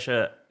MC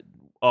Escher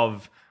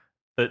of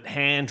the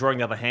hand drawing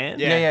the other hand?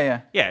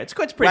 Yeah. Yeah, it's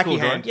pretty cool. Wacky Drawing.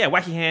 hand. Yeah,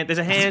 wacky hand. There's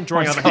a hand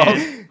drawing it's other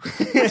hand.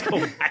 It's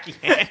called wacky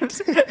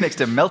hand. Next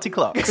to melty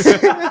clocks.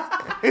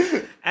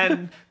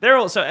 And they're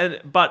also,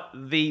 but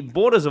the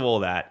borders of all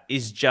that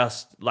is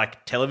just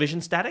like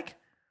television static.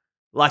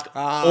 Like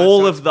all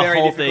so of it's the very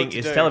whole difficult thing to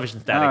is do. television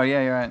static. Oh,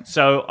 yeah, you're right.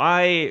 So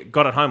I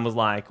got it home and was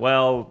like,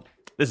 well,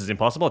 this is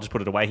impossible. I'll just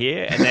put it away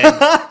here. And then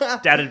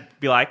Dad would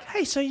be like,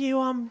 hey, so you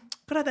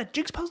got out that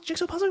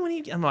jigsaw puzzle when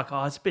you... I'm like,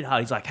 oh, it's a bit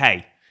hard. He's like,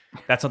 hey,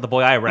 that's not the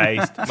boy I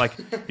raised. I'm like,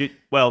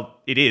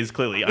 well, it is,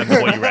 clearly. I'm the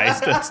boy you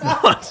raised. It's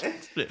not.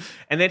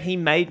 And then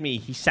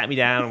he sat me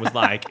down and was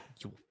like,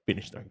 you'll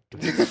finish those.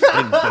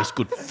 I didn't waste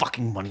good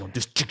fucking money on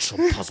this jigsaw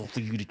puzzle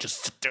for you to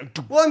just sit down.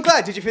 Well, I'm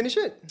glad. Did you finish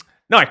it?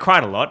 No, I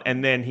cried a lot.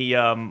 And then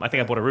I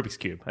think I bought a Rubik's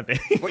Cube. I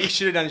think. What you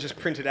should have done is just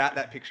printed out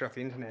that picture off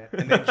the internet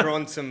and then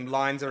drawn some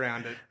lines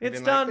around it. and It's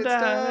been done, like,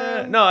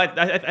 Dad. No,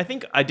 I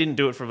think I didn't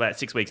do it for about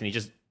 6 weeks, and he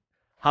just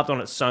harped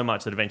on it so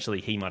much that eventually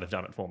he might have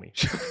done it for me.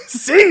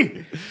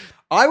 See,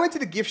 I went to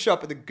the gift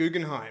shop at the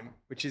Guggenheim,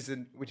 which is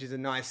a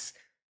nice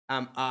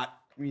art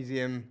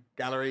museum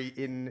gallery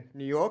in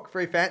New York,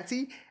 very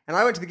fancy. And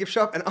I went to the gift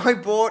shop and I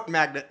bought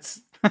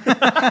magnets,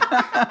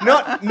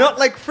 not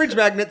like fridge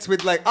magnets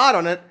with like art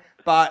on it,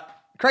 but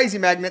crazy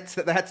magnets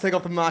that they had to take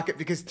off the market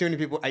because too many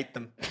people ate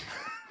them.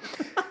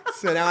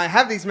 So now I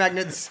have these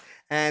magnets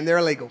and they're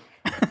illegal.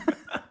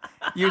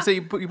 You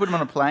put them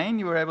on a plane?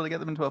 You were able to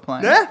get them into a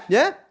plane? Yeah.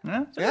 Yeah?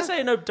 Do they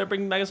say no? Don't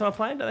bring magnets on a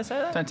plane? Do they say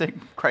that? Don't take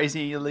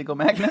crazy illegal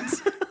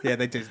magnets. Yeah,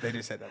 they do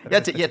say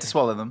that. You had to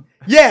swallow them.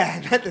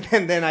 Yeah,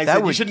 and then I said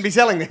you would- shouldn't be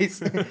selling these.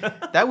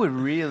 That would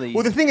really...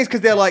 Well, the thing is,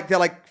 because they're like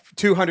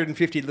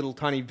 250 little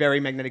tiny, very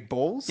magnetic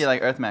balls. Yeah,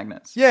 like earth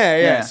magnets.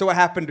 Yeah. So what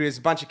happened is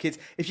a bunch of kids.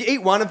 If you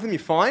eat one of them, you're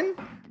fine.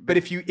 But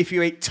if you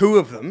eat two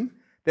of them,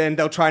 then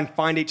they'll try and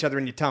find each other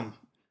in your tum.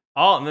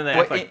 Oh, and then they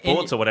act Well, like in-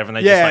 bullets or whatever, and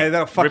they Yeah, just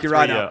that'll like fuck rip you through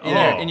right your-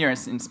 up. In your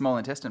small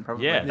intestine,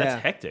 probably. Yeah, that's Yeah.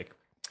 hectic.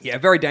 Yeah,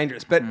 very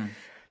dangerous. But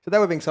so they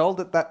were being sold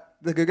at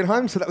the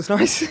Guggenheim, so that was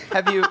nice.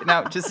 Have you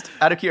now? Just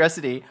out of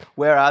curiosity,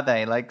 where are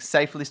they? Like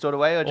safely stored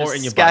away, or just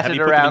in your butt? Have scattered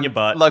you put them in around your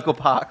butt? local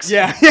parks?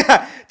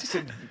 yeah.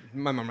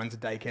 My mum runs a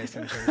daycare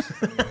centre.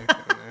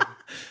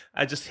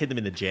 I just hid them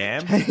in the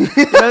jam.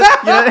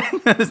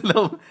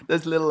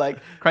 those little like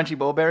crunchy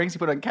ball bearings you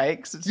put on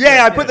cakes. It's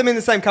Yeah, I put them in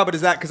the same cupboard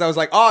as that because I was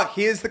like, oh,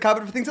 here's the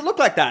cupboard for things that look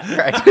like that.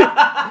 great.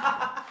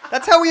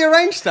 That's how we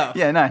arrange stuff.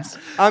 Yeah, nice.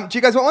 Do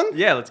you guys want one?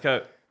 Yeah, let's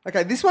go.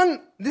 Okay, this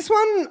one,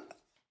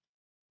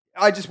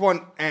 I just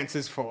want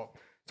answers for.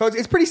 So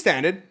it's pretty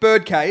standard.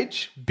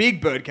 Birdcage,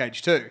 big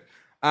birdcage too.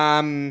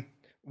 $100.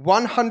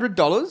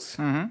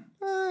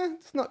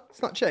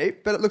 It's not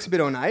cheap, but it looks a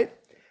bit ornate.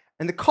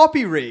 And the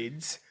copy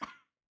reads,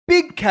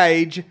 big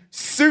cage,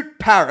 suit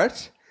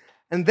parrot,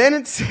 and then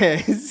it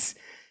says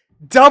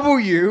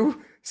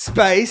W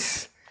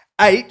space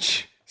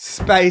H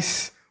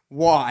space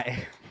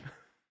Y.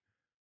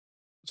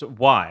 So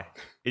why?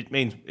 It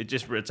means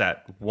it's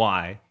at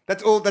why.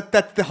 That's all.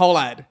 That's the whole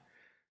ad.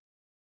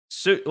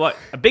 Suit like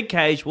a big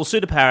cage will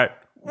suit a parrot.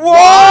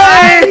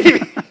 Why?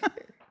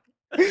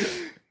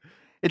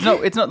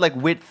 It's not like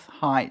width,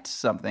 height,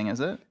 something, is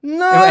it?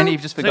 No. And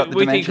you've just So forgot the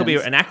we think dimensions.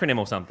 it'll be an acronym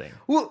or something.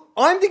 Well,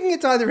 I'm thinking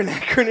it's either an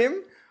acronym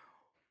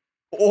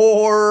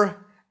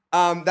or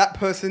that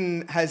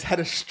person has had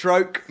a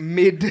stroke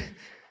mid.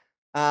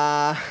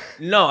 No,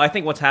 I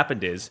think what's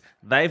happened is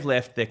they've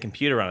left their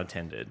computer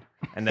unattended,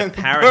 and the And the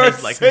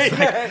parrot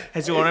bird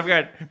has gone over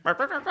going,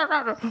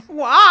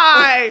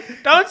 why?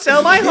 Don't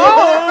sell my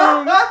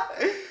home.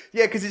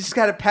 Yeah, because it's just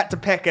had a pat to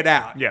peck it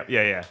out.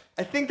 Yeah.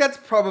 I think that's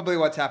probably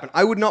what's happened.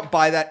 I would not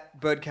buy that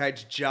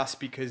birdcage just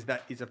because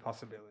that is a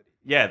possibility.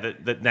 Yeah,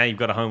 that now you've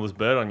got a homeless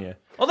bird on you.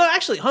 Although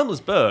actually, homeless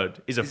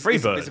bird is a free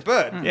bird. It's a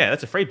bird. Yeah,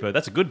 that's a free bird.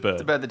 That's a good bird.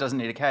 It's a bird that doesn't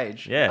need a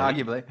cage. Yeah.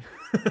 Arguably.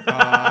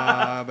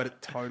 But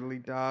it totally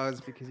does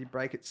because you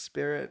break its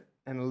spirit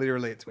and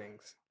literally its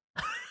wings.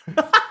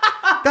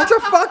 That's a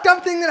fucked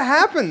up thing that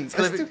happens.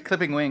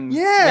 Clipping wings.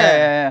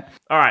 Yeah.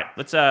 All right,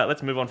 let's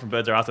move on from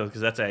birds or assholes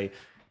because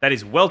that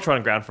is well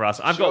trodden ground for us.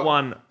 I've got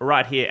one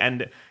right here,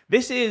 and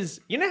this is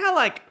how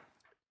like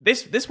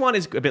this one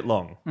is a bit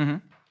long,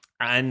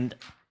 and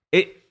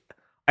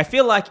I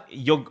feel like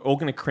you're all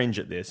going to cringe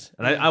at this,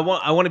 and I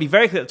want to be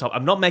very clear at the top.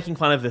 I'm not making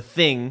fun of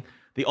the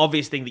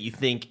obvious thing that you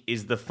think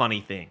is the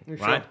funny thing,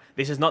 right?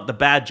 This is not the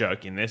bad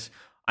joke in this.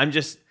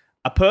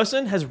 A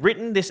person has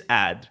written this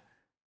ad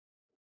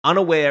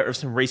unaware of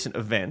some recent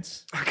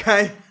events,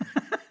 Okay.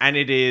 and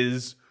it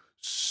is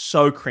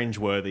so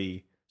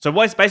cringeworthy. So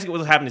what's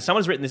happened is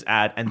someone's written this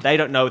ad and they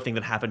don't know a thing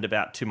that happened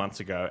about 2 months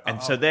ago.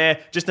 And so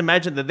just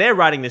imagine that they're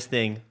writing this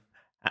thing,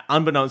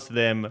 unbeknownst to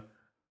them,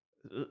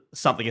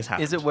 something has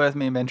happened. Is it worth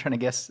me and Ben trying to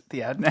guess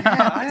the ad now?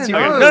 I don't Do you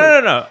know.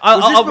 reckon? No.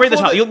 I'll read the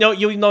before title.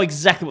 You'll know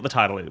exactly what the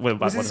title is.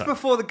 Was this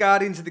before the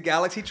Guardians of the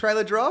Galaxy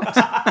trailer dropped?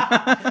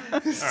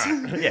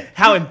 Yeah,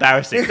 how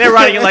embarrassing. They're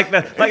writing it like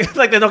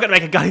they're not going to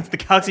make a Guardians of the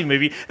Galaxy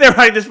movie. They're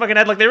writing this fucking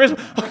ad like there is.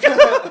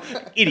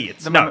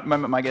 Idiots. The No.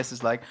 moment my guess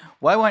is like,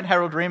 why won't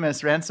Harold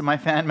Remus ransom my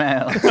fan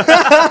mail?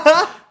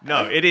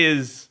 No, it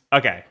is...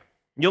 Okay.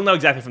 You'll know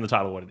exactly from the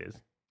title what it is.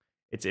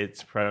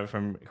 It's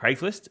from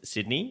Craigslist,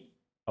 Sydney,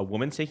 a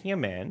woman seeking a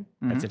man.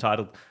 It's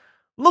entitled,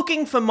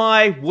 Looking for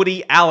My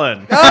Woody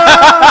Allen.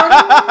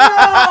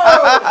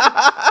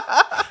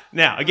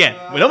 Now, again,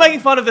 we're not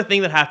making fun of the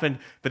thing that happened,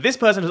 but this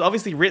person has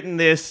obviously written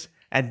this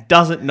and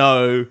doesn't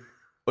know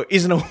or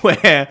isn't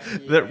aware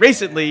that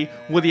recently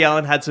Woody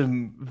Allen had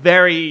some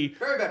very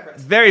bad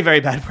press. very, very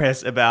bad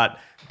press about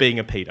being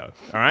a pedo.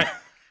 All right?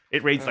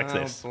 It reads like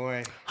this. Oh,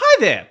 boy. Hi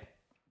there.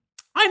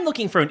 I'm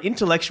looking for an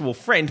intellectual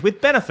friend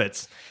with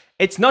benefits.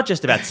 It's not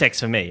just about sex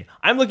for me.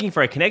 I'm looking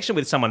for a connection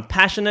with someone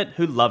passionate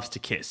who loves to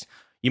kiss.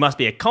 You must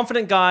be a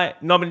confident guy,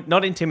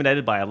 not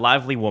intimidated by a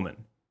lively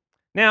woman.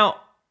 Now,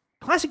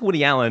 classic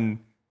Woody Allen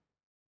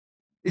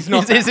It's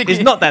not is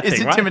not that Is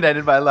thing, right?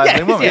 intimidated by a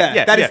lively woman.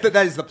 yeah.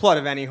 That is the plot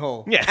of Annie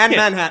Hall. Yeah, And yeah.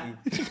 Manhattan.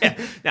 Yeah.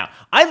 Now,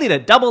 I lead a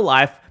double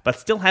life, but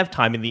still have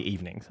time in the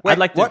evenings. I'd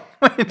like to. What?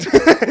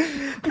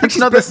 It's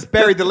not the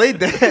Buried the lead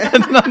there.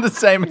 It's not the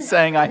same as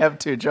saying I have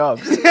 2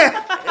 jobs.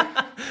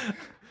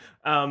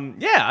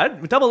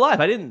 Double life.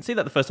 I didn't see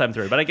that the first time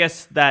through, but I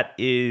guess that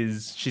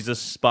is she's a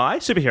spy,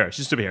 superhero.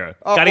 She's a superhero.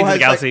 Guardians of the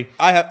well, it's Galaxy.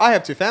 like, I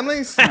have 2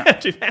 families. I have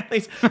 2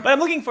 families, but I'm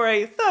looking for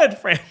a third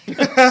friend.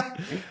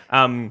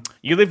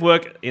 You live,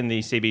 work in the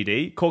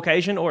CBD,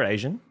 Caucasian or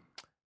Asian.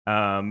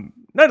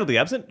 Notably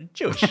absent,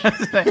 Jewish.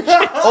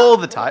 All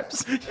the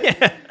types.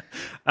 Yeah.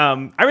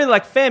 I really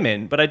like fair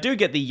men, but I do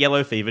get the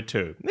yellow fever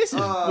too. This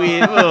is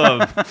weird.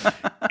 Ugh.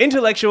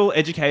 Intellectual,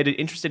 educated,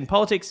 interested in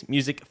politics,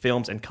 music,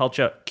 films, and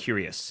culture,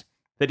 curious.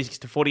 36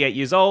 to 48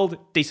 years old,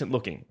 decent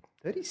looking.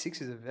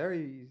 36 is a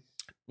very...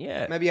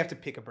 Yeah. Maybe you have to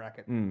pick a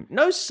bracket.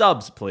 No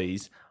subs,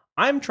 please.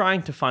 I'm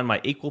trying to find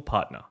my equal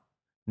partner.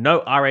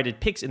 No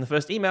R-rated pics in the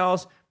first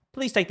emails.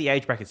 Please take the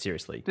age bracket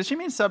seriously. Does she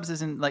mean subs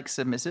as in like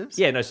submissives?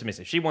 Yeah, no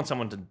submissive. She wants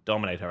someone to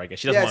dominate her, I guess.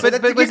 She doesn't Yeah, want... so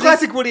that's but the was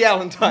classic Woody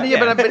Allen type.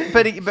 Yeah,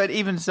 but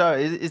even so,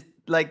 is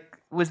like,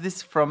 was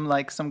this from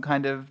like some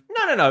kind of...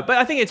 No. But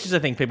I think it's just a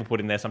thing people put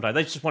in there sometimes.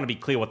 They just want to be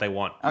clear what they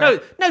want. Okay.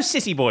 No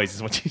sissy boys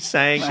is what she's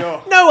saying.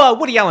 Sure. No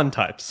Woody Allen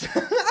types.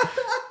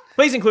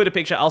 Please include a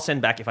picture. I'll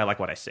send back if I like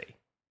what I see.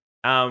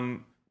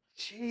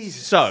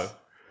 Jesus. So,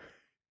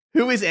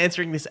 who is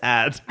answering this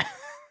ad?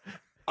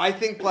 I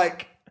think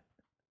like...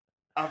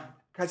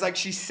 Because like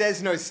she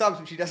says no subs,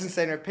 but she doesn't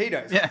say no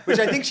pedos. Yeah. Which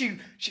I think she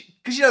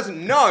because she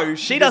doesn't know.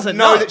 She doesn't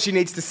know know. that she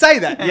needs to say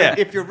that. Yeah.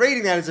 If you're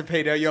reading that as a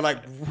pedo, you're like,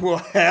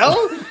 well,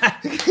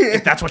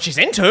 If that's what she's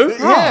into.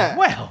 Yeah. Oh,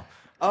 well.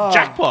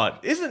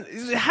 Jackpot.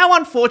 How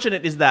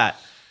unfortunate is that?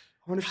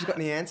 I wonder if she's got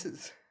any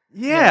answers.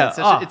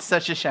 Yeah. It's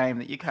such a shame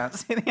that you can't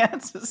see the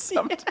answers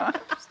sometimes.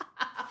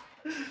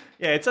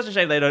 Yeah, it's such a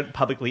shame they don't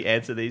publicly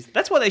answer these.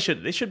 That's why they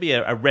should. There should be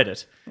a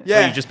Reddit where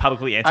Yeah. you just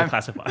publicly answer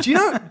classified. Do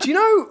you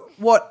know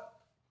what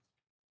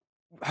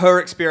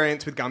her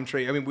experience with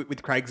Gumtree, I mean,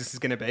 with Craigslist is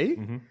going to be?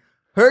 Mm-hmm.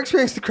 Her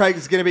experience with Craigslist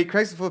is going to be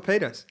Craigslist full of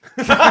pedos.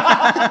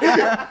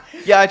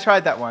 Yeah, I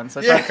tried that once.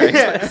 I tried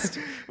Craigslist.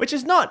 Which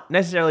is not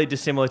necessarily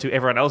dissimilar to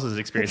everyone else's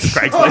experience with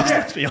Craigslist,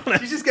 let's be honest.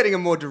 She's just getting a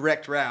more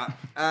direct route.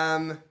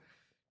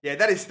 Yeah,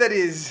 that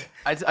is.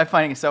 I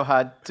find it so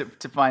hard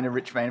to find a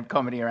rich vein of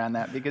comedy around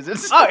that because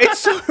it's... Oh, it's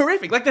so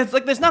horrific.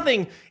 There's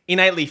nothing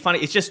innately funny.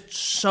 It's just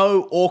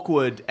so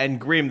awkward and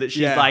grim that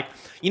she's like,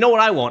 you know what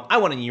I want? I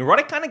want a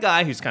neurotic kind of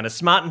guy who's kind of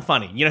smart and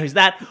funny. You know who's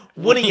that?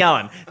 Woody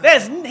Allen.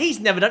 He's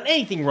never done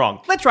anything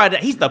wrong. Let's write it.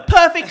 He's the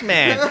perfect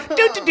man.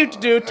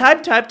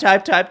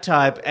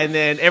 Type. And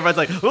then everyone's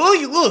like,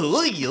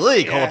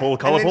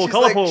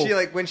 colorful. She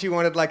when she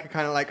wanted like a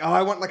kind of like,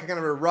 I want like a kind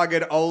of a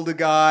rugged older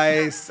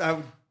guy.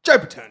 Joe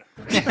Paterno.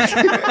 Thank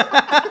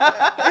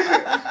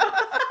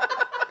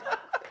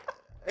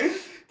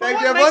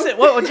you, everyone.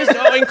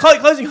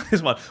 Closing on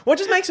this one, what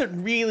just makes it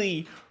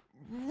really,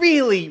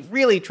 really,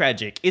 really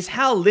tragic is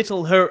how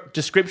little her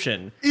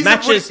description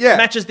matches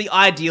the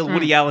ideal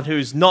Woody Allen,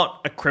 who's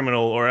not a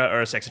criminal or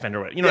a sex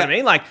offender. You know what I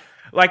mean?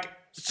 Like,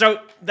 so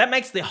that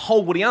makes the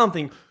whole Woody Allen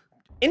thing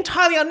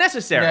entirely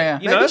unnecessary. Yeah.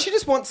 You Maybe know? she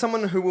just wants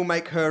someone who will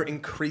make her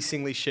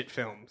increasingly shit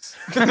films.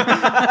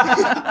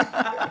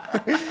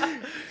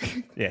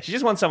 Yeah, she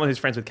just wants someone who's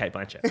friends with Kate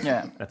Blanchett.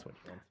 Yeah. That's what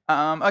she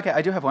wants. Okay,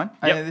 I do have one.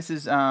 Yep. This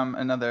is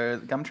another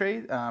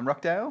Gumtree,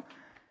 Rockdale.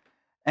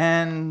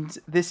 And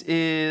this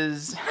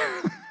is...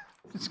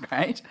 it's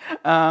great.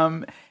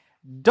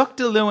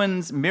 Dr.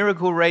 Lewin's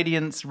Miracle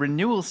Radiance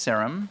Renewal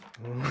Serum,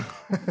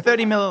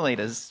 30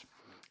 milliliters.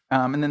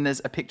 And then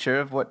there's a picture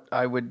of what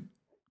I would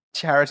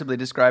charitably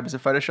describe as a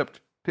photoshopped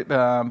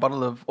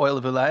bottle of oil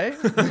of Olay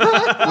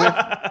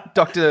with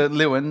Dr.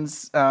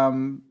 Lewin's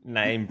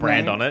Name,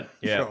 brand on it.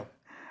 Yeah. Sure.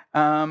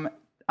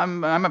 I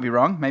might be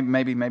wrong.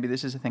 Maybe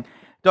this is a thing.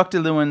 Dr.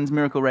 Lewin's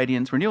Miracle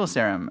Radiance Renewal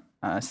Serum,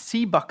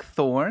 sea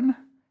buckthorn,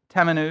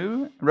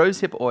 tamanu,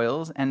 rosehip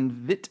oils, and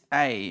Vit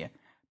A.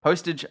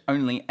 Postage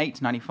only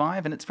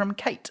 $8.95, and it's from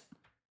Kate.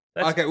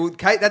 Okay, well,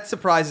 Kate, that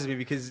surprises me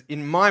because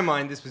in my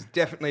mind, this was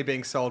definitely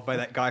being sold by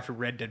that guy for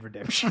Red Dead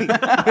Redemption,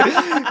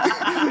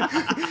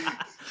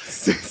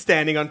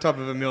 standing on top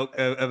of a milk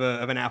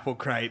of an apple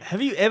crate.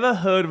 Have you ever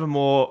heard of a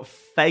more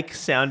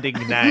fake-sounding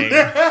name?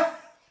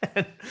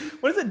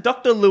 What is it?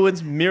 Dr.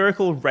 Lewin's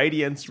Miracle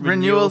Radiance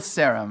Renewal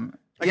Serum.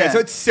 Okay, so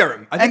it's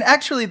serum. I think And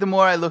actually, the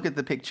more I look at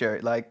the picture,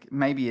 like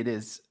maybe it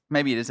is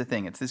a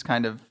thing. It's this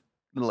kind of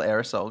little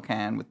aerosol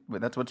can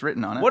with that's what's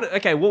written on it.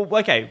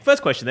 Okay.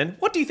 First question then.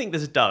 What do you think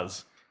this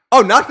does?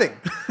 Oh, nothing.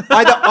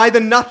 Either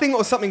nothing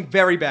or something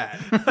very bad.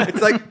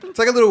 It's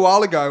like a little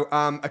while ago,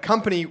 a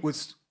company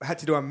had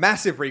to do a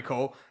massive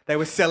recall. They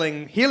were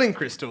selling healing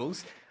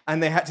crystals,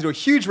 and they had to do a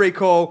huge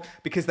recall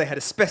because they had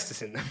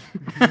asbestos in them.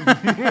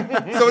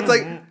 So it's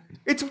like,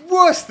 it's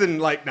worse than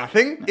like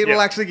nothing. It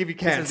will actually give you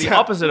cancer. It's the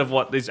opposite of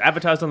what is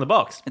advertised on the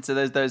box. And so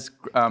there's those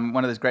one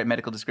of those great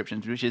medical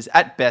descriptions, which is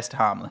at best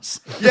harmless.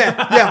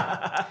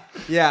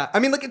 Yeah. I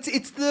mean, like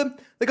it's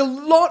a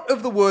lot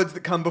of the words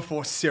that come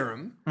before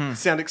serum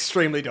sound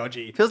extremely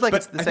dodgy. Feels like but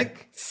it's the I same.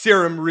 think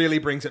serum really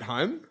brings it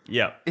home.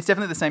 Yeah. It's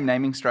definitely the same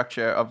naming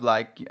structure of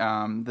like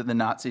that the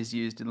Nazis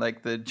used in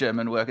like the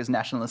German Workers'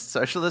 Nationalist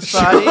Socialist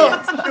Party.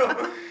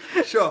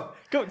 Sure.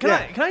 Can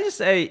I just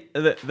say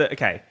that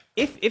okay,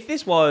 if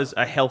this was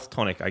a health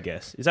tonic, I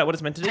guess, is that what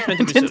it's meant to do? It's meant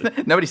to be sort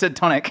of, Nobody said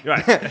tonic.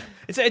 right.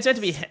 It's meant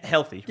to be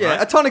healthy, Yeah,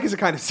 right? a tonic is a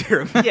kind of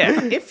serum.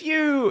 Yeah. If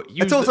you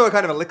use It's also a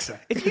kind of elixir.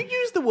 if you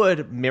use the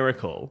word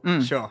miracle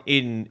Sure.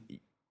 in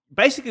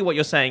basically what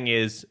you're saying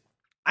is,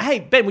 hey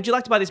Ben, would you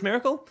like to buy this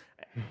miracle?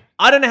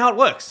 I don't know how it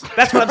works.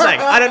 That's what I'm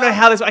saying. I don't know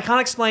how this. I can't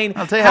explain.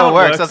 I'll tell you how it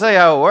works. I'll tell you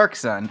how it works,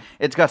 son.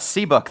 It's got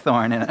sea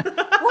buckthorn in it.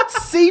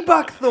 What's sea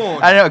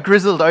buckthorn? I don't know.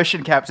 Grizzled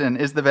ocean captain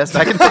is the best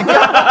I can think of.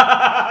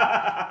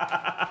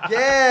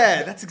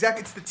 Yeah, that's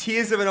exactly. It's the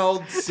tears of an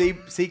old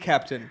sea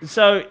captain.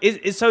 So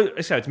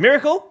it's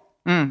miracle.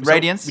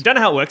 Radiance. We don't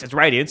know how it works. It's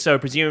radiant, so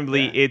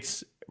presumably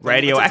it's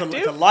radioactive.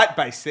 It's a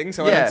light-based thing,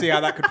 so I Yeah. don't see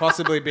how that could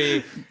possibly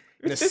be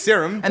in a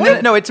serum. And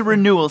then, no, it's a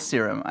renewal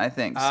serum, I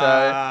think. So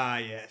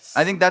Yes.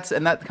 I think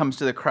that comes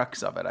to the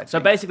crux of it. I think. So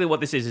basically, what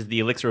this is the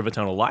elixir of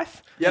eternal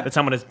life Yep. that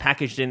someone has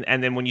packaged in,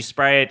 and then when you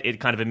spray it, it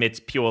kind of emits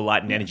pure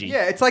light and energy.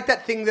 Yeah, it's like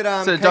that thing that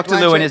So Kate Dr.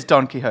 Lewin Blanchett- is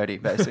Don Quixote,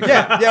 basically.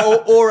 Yeah,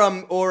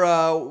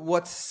 or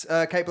what's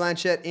Kate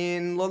Blanchett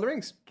in Lord of the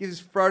Rings?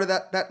 Gives Frodo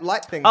that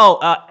light thing. Oh,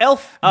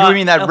 elf. You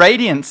mean that elf,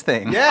 radiance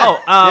thing? yeah.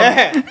 Oh,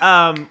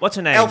 yeah. What's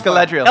her name? Elf-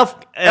 Galadriel.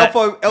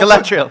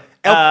 Galadriel.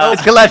 Elfo.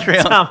 It's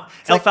Galadriel.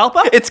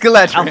 Alfalfa? It's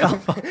Galadriel.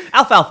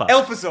 Alfalfa.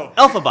 Elfazor.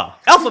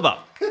 Alphaba.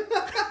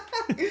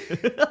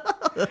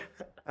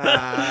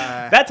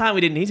 That time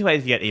we didn't need to wait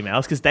to get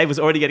emails because Dave was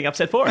already getting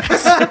upset for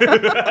us.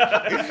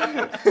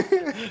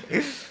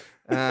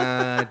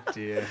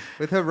 Dear.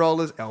 With her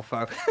role as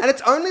Elfo. And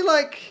it's only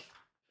like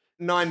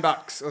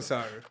 $9 or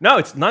so. No,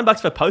 it's $9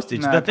 for postage.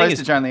 No, the thing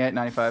postage is only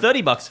 $8.95.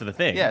 $30 for the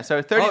thing. Yeah, so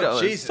 $30.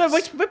 Oh, Jesus. So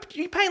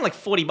you're paying like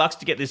 $40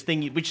 to get this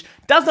thing, which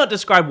does not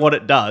describe what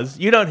it does.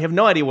 You don't have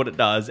no idea what it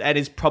does, and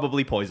is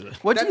probably poisonous.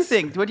 What do you That's-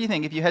 think? What do you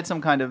think if you had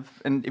some kind of,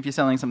 and if you're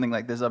selling something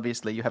like this,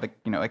 obviously you have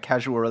a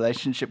casual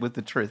relationship with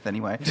the truth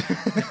anyway.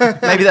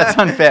 Maybe that's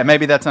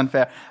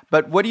unfair.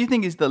 But what do you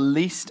think is the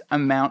least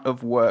amount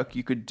of work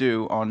you could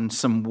do on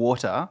some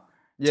water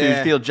to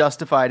Yeah. feel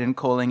justified in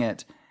calling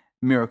it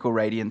Miracle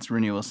Radiance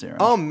Renewal Serum?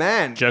 Oh,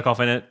 man. Jerk off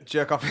in it.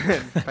 Jerk off in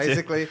it,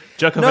 basically.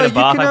 Jerk off No, in a you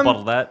bath. can, I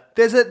bottled that.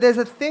 There's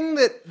a thing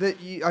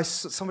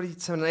somebody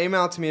sent an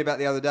email to me about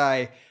the other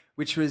day,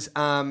 which was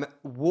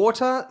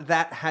water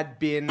that had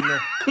been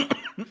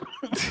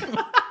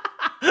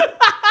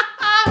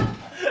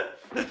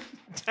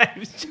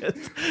Dave's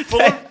just,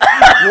 water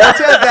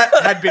that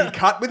had been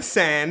cut with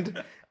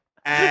sand,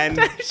 and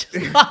Dave's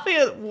just laughing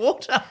at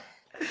water.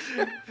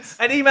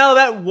 An email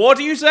about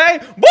water, you say?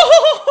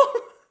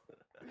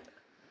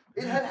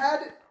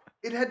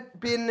 it had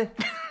been.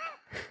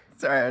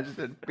 Sorry, I just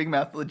did a big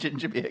mouthful of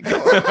ginger beer.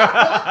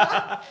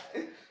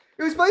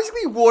 It was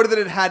basically water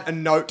that had a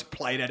note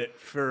played at it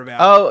for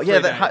about. Oh, yeah,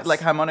 3 that days. like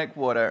harmonic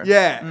water.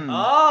 Yeah.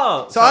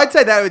 Oh. So I'd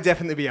say that would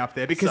definitely be up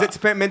there because So-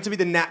 it's meant to be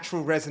the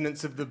natural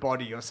resonance of the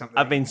body or something.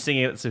 I've been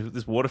singing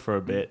this water for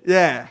a bit.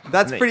 Yeah,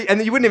 that's Neat. pretty.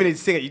 And you wouldn't even need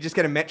to sing it; you just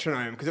get a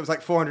metronome because it was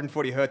like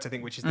 440 hertz, I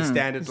think, which is the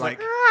standard.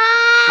 Like,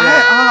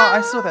 Oh,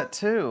 I saw that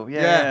too.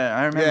 Yeah,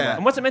 I remember Yeah. that.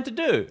 And what's it meant to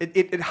do?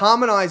 it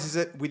harmonizes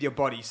it with your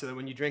body, so that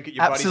when you drink it,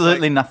 your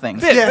Absolutely body's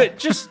like, nothing. But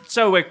just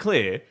so we're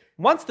clear,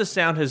 once the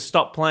sound has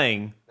stopped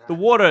playing, the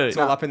water it's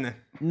all up in there.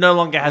 no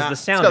longer has Nah. the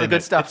It's sound It's got the in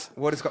good it. stuff.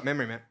 Water's got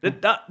memory, man.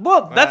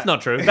 Well, that's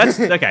not true. That's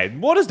okay.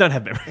 Waters don't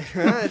have memory.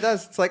 It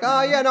does. It's like,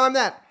 oh yeah, no, I'm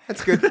that.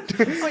 That's good.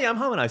 Oh yeah, I'm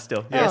harmonized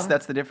still. Yes,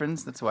 that's the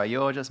difference. That's why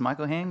you're just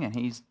Michael Hing and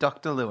he's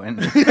Dr. Lewin.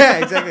 Yeah,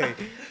 exactly.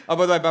 Oh,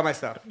 by the way, buy my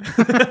stuff.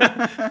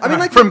 I mean,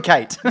 like From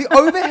Kate. the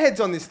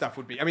overheads on this stuff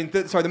would be. I mean,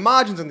 the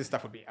margins on this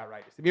stuff would be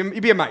outrageous.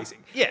 It'd be amazing.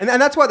 Yeah.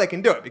 and that's why they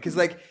can do it because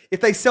like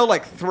if they sell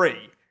like 3,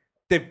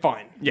 they're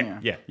fine. Yeah.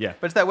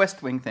 But it's that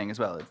West Wing thing as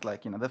well. It's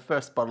like, the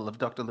first bottle of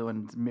Dr.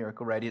 Lewin's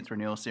Miracle Radiance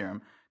Renewal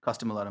Serum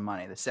cost him a lot of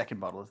money. The second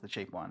bottle is the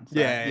cheap one. So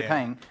Yeah, you're yeah.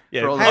 paying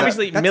Yeah, for all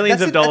obviously- of that.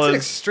 millions of That's dollars. an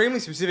extremely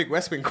specific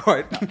West Wing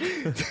quote.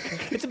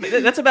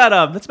 That's about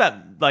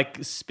like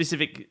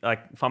specific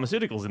like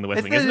pharmaceuticals in the West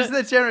It's Wing, the, isn't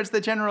it's it?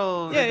 the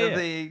general. Yeah.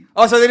 The,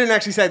 Oh, so they didn't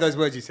actually say those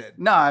words you said.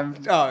 no, I'm.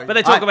 Oh, But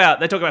they talk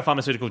about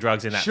pharmaceutical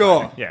drugs in that.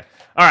 Sure. movie. Yeah.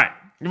 All right.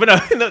 But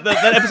no,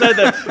 that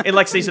episode in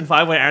like season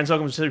 5 where Aaron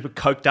Sorkin was super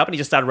coked up and he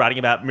just started writing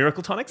about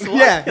miracle tonics. a lot.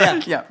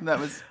 yeah. Yeah, that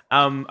was.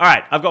 All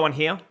right, I've got one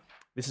here.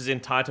 This is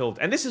entitled,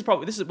 and this is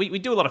we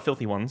do a lot of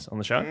filthy ones on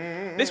the show.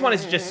 This one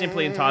is just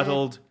simply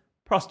entitled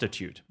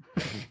 "Prostitute."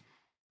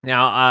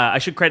 Now, I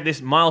should credit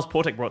this. Miles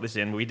Portek brought this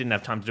in. We didn't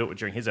have time to do it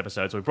during his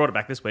episode, so we brought it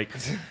back this week.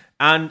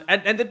 and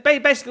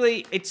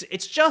basically,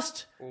 it's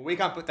just Well, we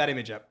can't put that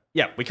image up.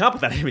 yeah, we can't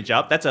put that image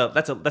up. That's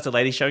a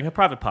lady showing her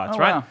private parts, Oh,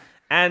 right? wow.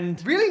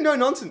 And Really, no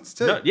nonsense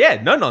too.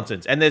 no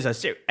nonsense. And there's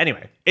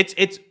anyway.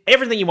 It's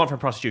everything you want from a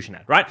prostitution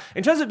ad, right?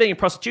 In terms of being a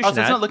prostitution Oh, so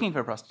ad, it's not looking for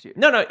a prostitute.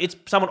 no, it's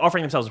someone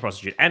offering themselves as a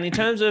prostitute. And in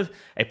terms of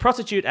a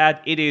prostitute ad,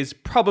 it is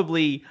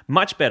probably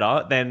much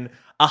better than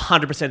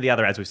 100% of the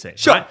other ads we've seen.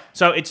 Sure. Right?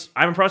 So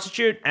I'm a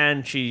prostitute,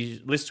 and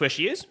she lists where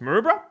she is,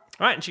 Maroubra,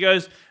 right? And she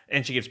goes,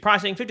 and she gives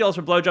pricing, $50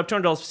 for a blowjob,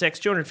 $200 for sex,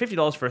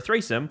 $250 for a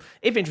threesome.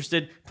 If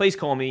interested, please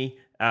call me.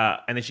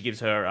 And then she gives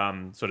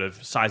her sort of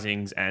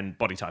sizings and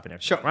body type and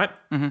everything, Sure. right?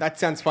 That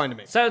sounds fine to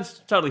me.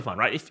 Sounds totally fine,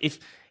 right?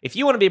 If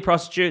you want to be a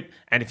prostitute,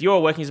 and if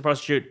you're working as a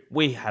prostitute,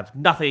 we have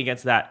nothing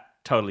against that.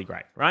 Totally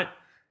great, right?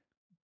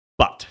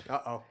 But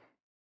Uh-oh.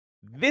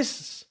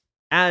 this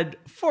ad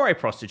for a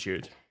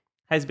prostitute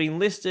has been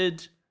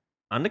listed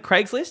under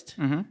Craigslist,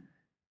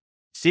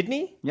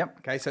 Sydney. Yep.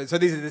 Okay, so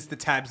these are just the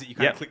tabs that you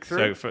can't Yep. click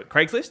through. So for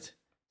Craigslist,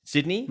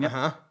 Sydney,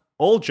 Uh-huh.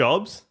 all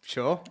jobs,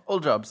 Sure. All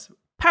jobs.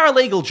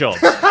 paralegal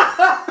jobs.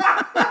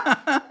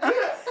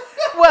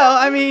 Well,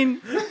 I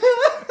mean,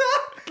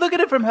 look at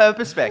it from her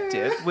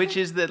perspective, which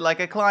is that like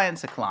a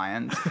client's a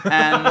client,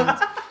 and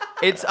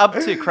it's up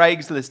to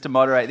Craigslist to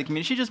moderate the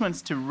community. She just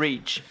wants to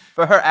reach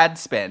for her ad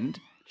spend.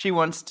 She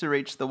wants to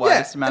reach the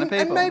widest amount of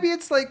people. And maybe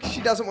it's like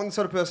she doesn't want the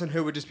sort of person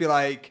who would just be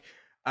like,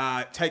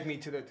 take me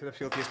to the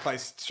filthiest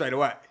place straight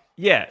away.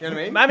 Yeah. You know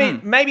what I mean? I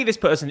mean, maybe this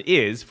person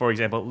is, for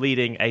example,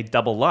 leading a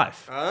double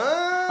life.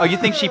 Oh, you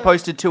think she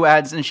posted 2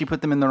 ads and she put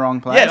them in the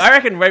wrong place? Yeah, I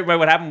reckon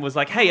what happened was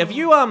like, hey, have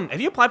you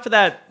applied for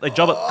that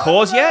job at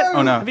Coors yet?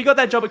 Oh, no. Have you got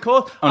that job at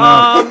Coors?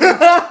 Oh, no.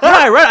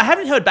 No, right. I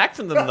haven't heard back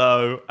from them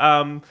though.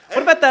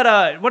 What about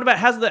that? What about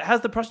how's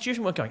the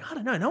prostitution work going? I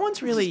don't know. No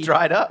one's really It's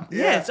dried up.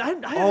 Yeah. It's, I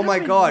Oh my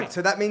haven't god! really-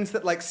 So that means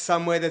that like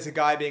somewhere there's a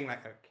guy being like,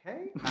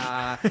 okay,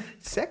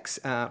 sex,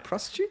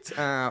 prostitutes,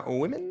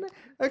 women.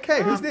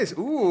 Okay, who's this?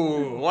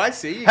 Ooh, I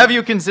see. Have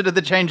you considered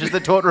the changes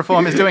that tort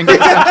reform is doing to you?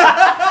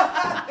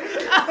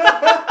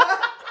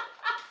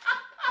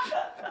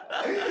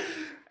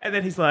 And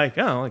then he's like,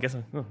 oh, I guess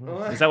is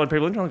that what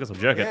people are into? I guess I'll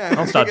jerk it. Yeah,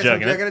 I'll start I guess I'm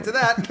jerking it. jerking into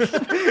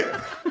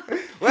that.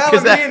 Well,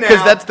 I'm here now.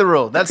 Because that's the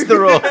rule. That's the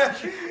rule.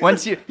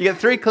 Once you get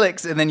 3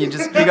 clicks and then you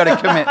got to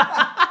commit.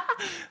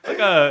 Like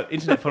a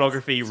internet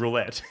pornography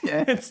roulette.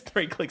 Yeah. It's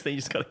 3 clicks, then you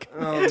just gotta.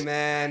 Oh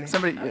man.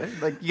 Somebody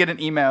like you get an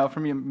email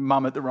from your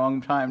mum at the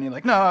wrong time and you're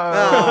like, no.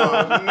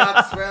 Oh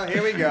nuts! Well,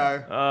 here we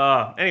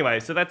go. Anyway,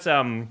 so that's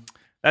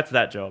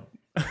that job.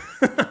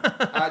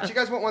 Do you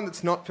guys want one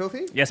that's not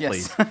filthy? Yes,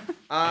 Yes. please.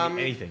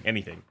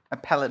 Anything. A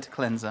palate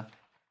cleanser.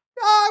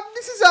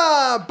 This is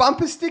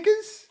bumper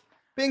stickers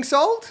being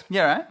sold.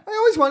 Yeah, right. I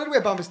always wondered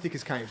where bumper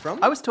stickers came from.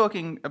 I was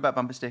talking about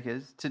bumper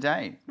stickers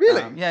today.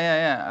 Really?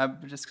 Yeah.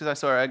 Just because I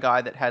saw a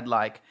guy that had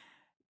like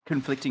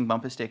conflicting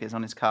bumper stickers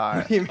on his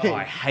car. You Oh, mean-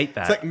 I hate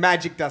that. It's like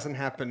magic doesn't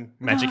happen.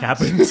 Magic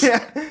happens.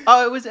 Yeah.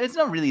 It's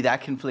not really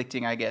that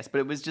conflicting, I guess, but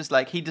it was just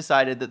like he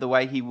decided that the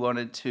way he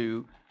wanted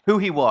to, who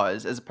he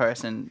was as a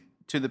person,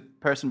 to the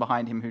person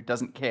behind him who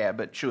doesn't care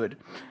but should.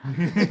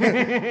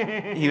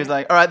 He was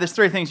like, all right, there's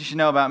 3 things you should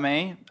know about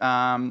me.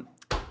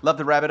 Love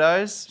the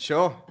Rabbitohs,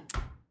 Sure.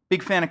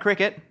 big fan of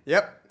cricket,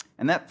 Yep.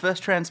 and that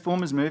first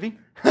Transformers movie.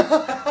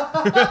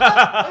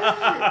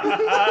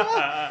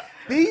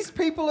 These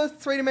people are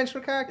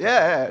 3-dimensional characters.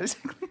 Yeah,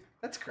 exactly.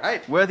 That's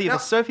great. Worthy now,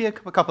 of a Sofia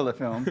Coppola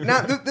film.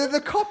 Now,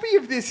 the copy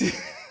of this is...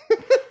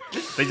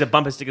 These are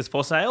bumper stickers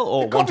for sale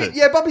or copy, wanted?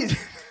 yeah, bumpies.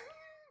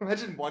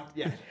 Imagine one.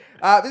 Yeah.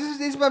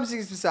 These bumper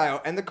stickers for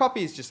sale, and the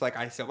copy is just like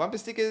I sell bumper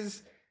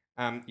stickers.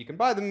 You can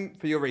buy them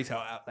for your retail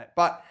outlet,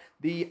 but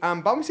the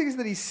bumper stickers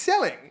that he's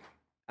selling,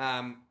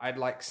 I'd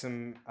like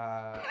some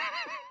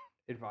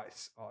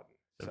advice on.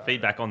 So,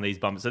 Feedback on these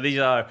bumpers. So these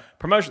are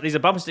promotion. These are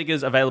bumper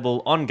stickers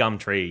available on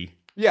Gumtree.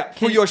 yeah,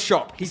 for your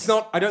shop. He's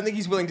not. I don't think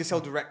he's willing to sell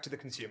direct to the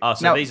consumer. Oh,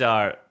 so Now- these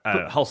are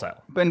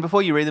wholesale. But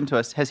before you read them to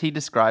us, has he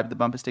described the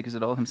bumper stickers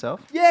at all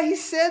himself? Yeah, he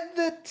said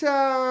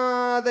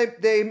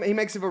that he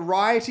makes a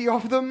variety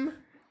of them.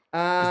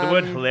 Is the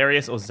word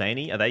hilarious or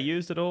zany, are they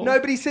used at all? No,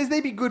 but he says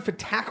they'd be good for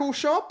tackle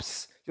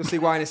shops. You'll see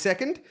why in a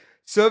second.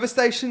 Service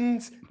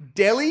stations,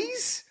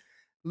 delis,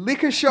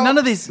 liquor shops. None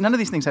of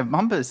these things have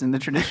bumpers in the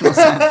traditional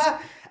sense.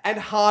 and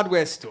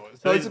hardware stores.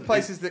 Those are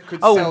places that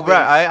could Oh, sell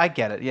right, these. I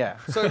get it. Yeah.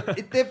 So,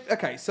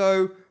 okay,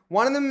 so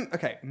one of them,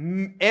 okay,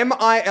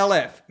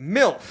 MILF,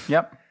 MILF.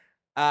 Yep.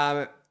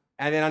 And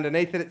then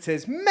underneath it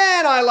says,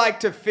 man, I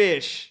like to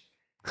fish.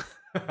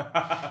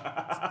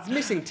 It's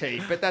missing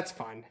T, but that's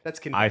fine. That's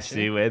convention. I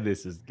see where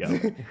this is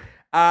going.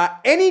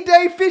 Any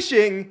day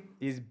fishing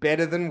is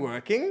better than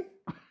working.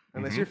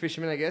 Unless you're a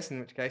fisherman, I guess, in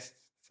which case,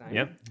 same.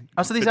 Yep.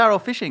 Oh, so these are all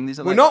fishing. These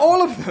are Well, like not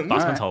all of them.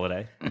 Busman's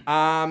holiday.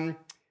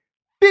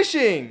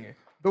 Fishing.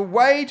 The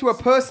way to a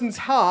person's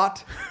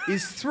heart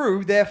is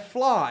through their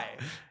fly.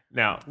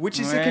 Now, Which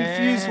is a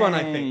confused one,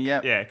 I think.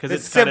 Yep. yeah, because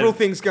There's it's kind several of,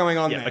 things going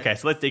on Yeah, there. okay,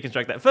 so let's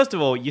deconstruct that. First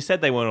of all, you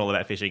said they weren't all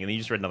about fishing, and then you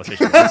just read another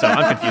fishing one, so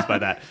I'm confused by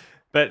that.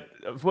 But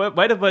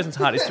way to a person's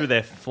heart is through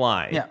their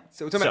fly. Yeah.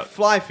 So we're talking about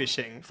fly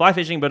fishing. Fly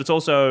fishing, but it's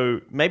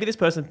also maybe this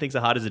person thinks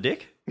their heart is a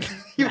dick.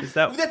 Is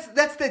that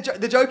That's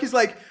the joke is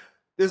like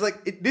there's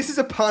like this is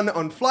a pun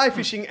on fly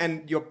fishing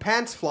and your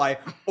pants fly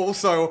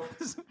also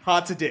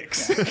hearts are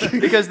dicks.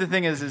 Because the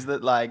thing is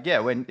that like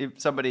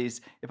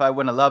if I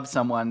want to love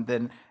someone,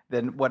 then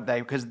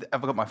because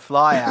I've got my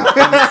fly out,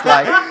 and it's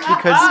like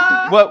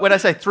because when I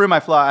say through my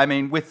fly, I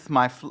mean with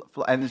my fly,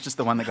 and it's just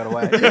the one that got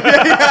away.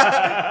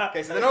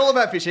 Okay, so they're not all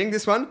about fishing.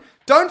 This one,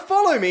 don't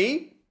follow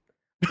me.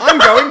 I'm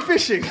going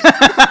fishing.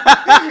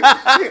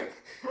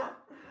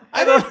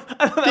 I thought Keep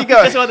that was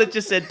going. the one that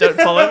just said "Don't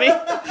follow me,"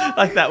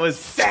 like that was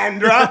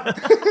Sandra.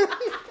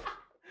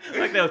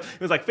 like that was, it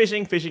was like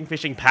fishing,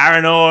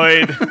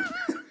 paranoid.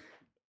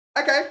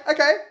 Okay.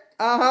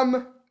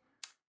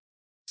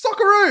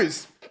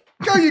 Socceroos.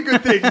 Go, you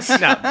good things.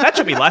 Now that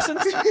should be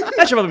licensed.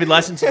 That should probably be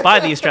licensed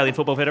by the Australian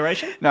Football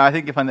Federation. No, I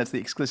think you find that's the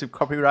exclusive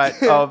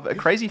copyright of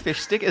Crazy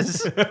Fish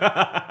stickers. Okay,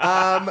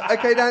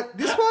 now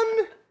this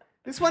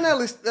one,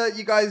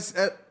 you guys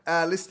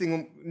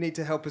listening need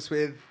to help us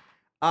with.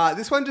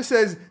 This one just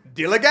says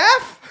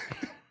Dilligaff.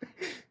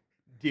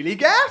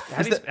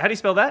 Dilligaff. How do you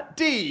spell that?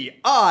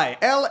 DILLIGAF ?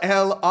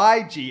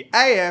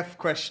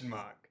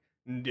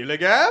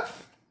 Dilligaff.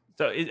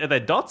 So are there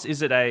dots?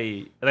 Are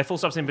they full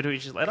stops in between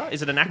each letter?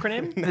 Is it an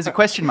acronym? There's a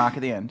question mark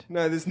at the end.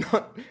 No, there's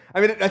not.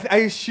 I mean, I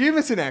assume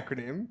it's an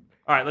acronym.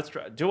 All right, let's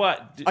try.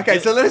 Okay,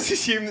 so let us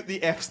assume that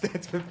the F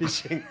stands for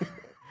fishing.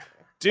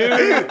 Do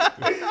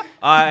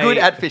I Good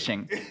at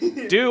fishing.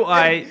 Do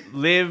I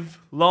live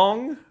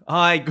long?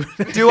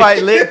 Do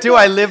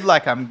I live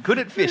like I'm good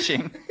at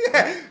fishing?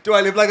 Do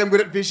I live like I'm good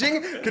at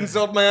fishing?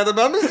 Consult my other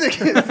bumper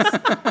stickers.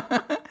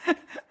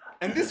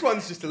 And this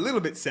one's just a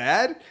little bit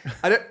sad.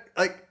 I don't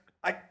like.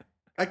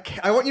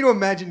 I want you to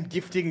imagine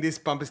gifting this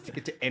bumper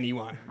sticker to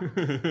anyone.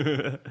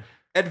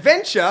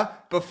 Adventure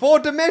before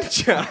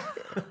dementia.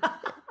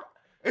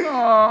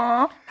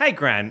 Hey,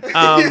 Gran.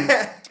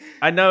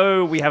 I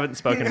know we haven't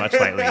spoken much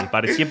lately,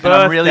 but it's your birthday.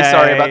 And I'm really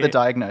sorry about the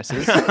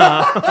diagnosis.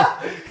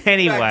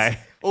 Anyway.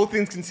 Thanks. All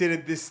things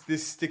considered, this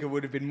sticker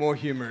would have been more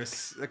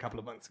humorous a couple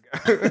of months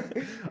ago.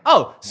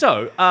 Oh,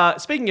 so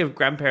speaking of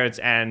grandparents,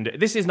 and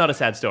this is not a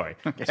sad story.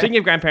 Okay. Speaking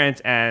of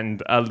grandparents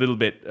and a little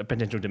bit of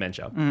potential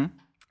dementia,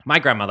 my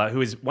grandmother,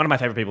 who is one of my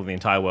favorite people in the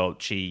entire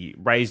world, she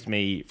raised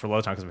me for a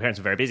long time because my parents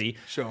were very busy.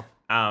 Sure.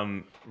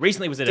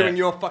 Recently was at Doing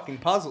your fucking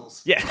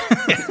puzzles. Yeah.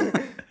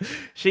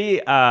 She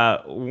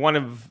one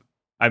of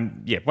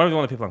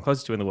the people I'm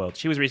closest to in the world.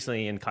 She was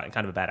recently in kind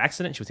of a bad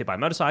accident. She was hit by a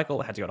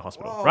motorcycle, had to go to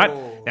hospital. Whoa.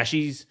 Right now,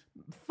 she's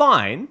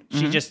fine.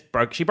 She just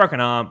broke an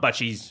arm, but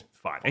she's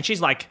fine, and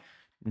she's like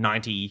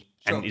 90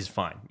 and is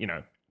fine.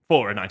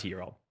 For a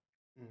 90-year-old.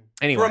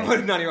 Anyway, For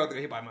a 90-year-old that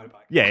got hit by a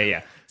motorbike.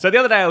 Yeah. So the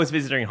other day I was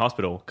visiting in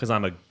hospital because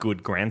I'm a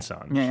good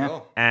grandson. Yeah.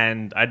 Sure.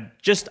 And I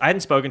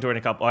hadn't spoken to her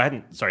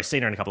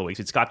seen her in a couple of weeks.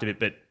 We'd Skyped a bit,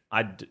 but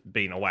I'd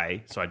been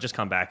away. So I'd just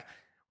come back,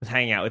 was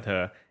hanging out with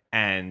her,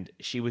 and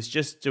she was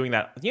just doing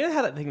that. You know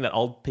how that thing that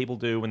old people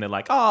do when they're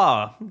like,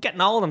 oh, I'm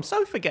getting old, I'm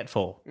so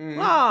forgetful.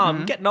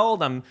 I'm getting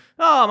old, I'm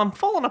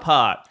falling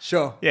apart.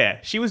 Sure. Yeah,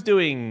 she was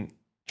trying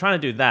to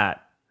do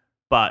that,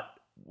 but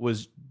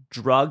was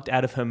drugged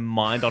out of her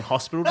mind on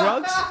hospital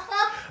drugs.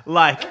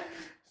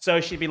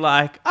 So she'd be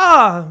like,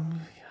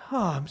 I'm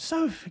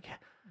so forget.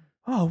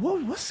 Oh,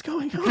 what's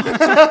going on?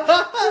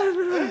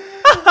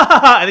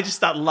 And they just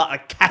start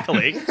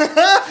cackling.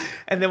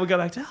 And then we'll go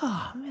back to,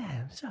 oh,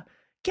 man, so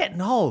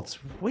getting old's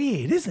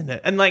weird, isn't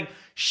it? And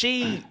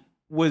she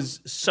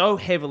was so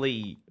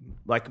heavily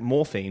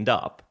morphined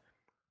up,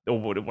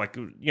 or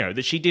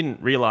that she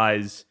didn't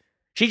realize.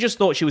 She just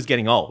thought she was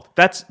getting old.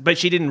 But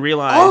she didn't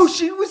realize. Oh,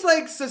 she was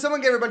so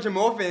someone gave her a bunch of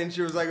morphine and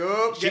she was like,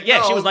 oh, she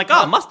was like,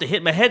 oh, I must have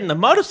hit my head in the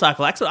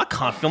motorcycle accident. I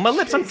can't feel my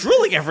lips. I'm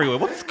drooling everywhere.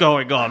 What's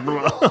going on?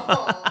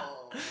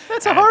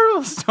 That's a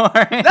horrible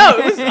story. No,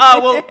 it was,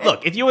 well,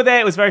 look, if you were there,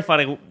 it was very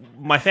funny.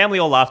 My family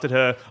all laughed at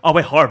her. Oh,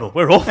 we're horrible.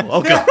 We're awful.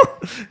 Oh, God.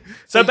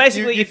 So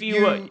basically,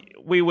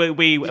 we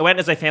went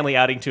as a family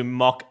outing to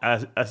mock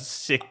a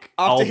sick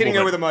after old hitting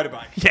woman. her with a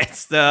motorbike.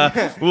 Yes.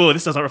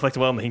 This doesn't reflect a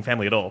well-meaning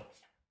family at all.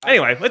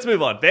 Anyway, let's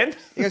move on. Ben?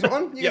 You guys want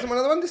one? You guys want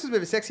another one? This is a bit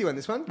of a sexy one,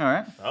 this one. All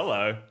right.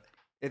 Hello.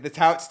 That's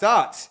how it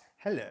starts.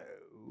 Hello. ...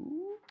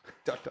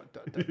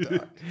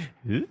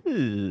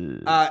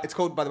 It's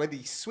called, by the way,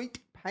 The Sweet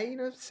Pain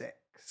of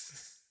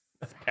Sex.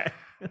 Okay.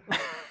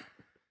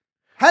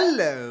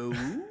 Hello. ...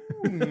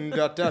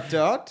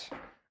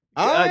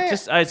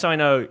 Just so I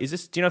know, do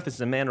you know if this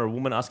is a man or a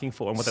woman asking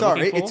for and what they're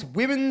looking for? It's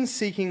women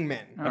seeking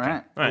men. All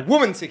right. Right.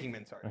 Woman seeking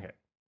men, sorry. Okay.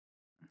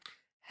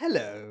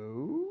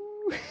 Hello.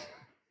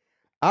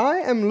 I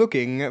am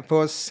looking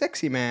for a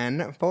sexy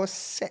man for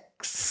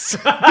sex.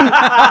 Well,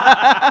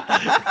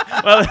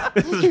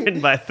 this is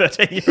written by a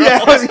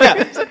 13-year-old.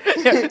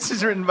 This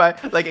is written by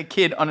a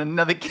kid on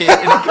another kid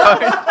in a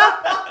code.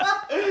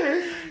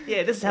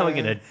 Yeah, this is how we're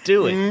going to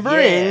do it.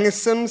 Bring Yeah.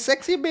 some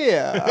sexy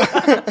beer. No,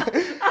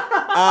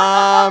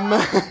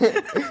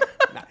 it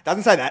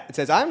doesn't say that. It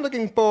says, I'm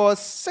looking for a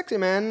sexy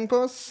man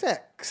for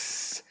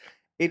sex.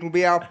 It will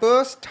be our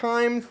first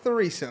time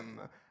threesome.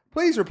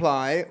 please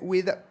reply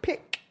with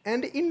pic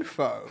and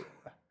info.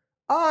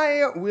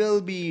 I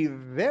will be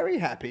very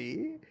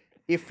happy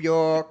if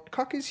your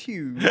cock is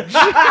huge.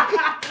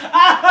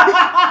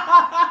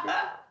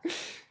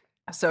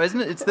 So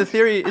isn't it? It's the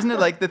theory. Isn't it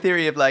like the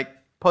theory of like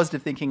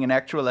positive thinking and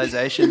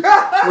actualization,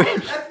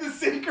 That's the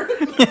secret.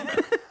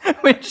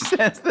 which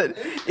says that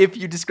if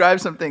you describe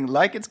something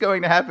like it's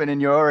going to happen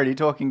and you're already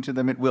talking to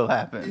them, it will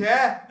happen.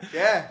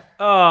 Yeah.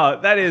 Oh,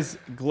 that is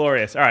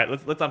glorious. All right,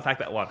 let's unpack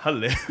that one.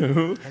 Hello.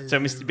 So a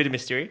bit of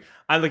mystery.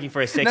 I'm looking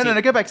for a sexy... No.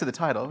 Go back to the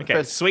title. Okay,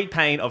 First- Sweet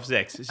Pain of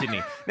Sex,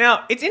 Sydney.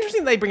 Now, it's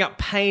interesting they bring up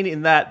pain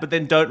in that, but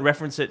then don't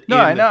reference it No,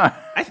 I know.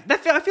 I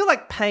feel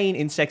like pain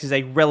in sex is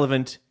a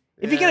relevant...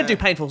 If you're going to do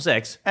painful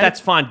sex,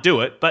 that's fine,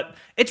 do it, but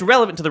it's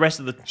relevant to the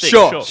rest of the thing.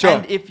 Sure.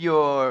 And if you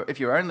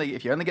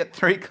only get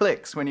 3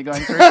 clicks when you're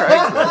going through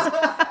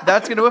Craigslist,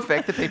 that's going to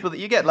affect the people that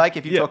you get. Like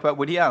if you talk about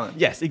Woody Allen.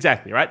 Yes,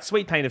 exactly, right?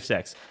 Sweet pain of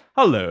sex.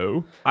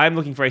 Hello, I'm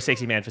looking for a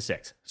sexy man for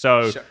sex.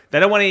 So they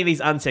don't want any of these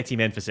unsexy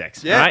men for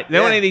sex, right? They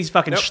don't want any of these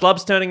fucking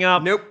schlubs turning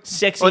up. Nope.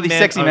 Sexy Or the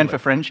sexy men only. for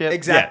friendship.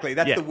 Exactly. Yeah,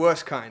 That's the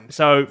worst kind.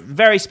 So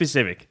very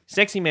specific.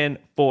 Sexy men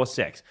for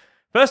sex.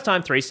 First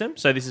time threesome.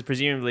 So this is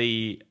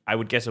presumably, I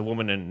would guess, a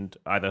woman and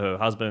either her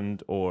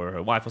husband or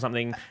her wife or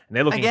something. And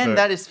they're looking Again, for...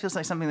 that feels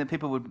like something that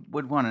people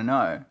would want to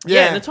know.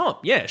 Yeah, in the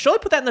top. Yeah, surely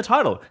put that in the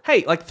title.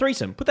 Hey, like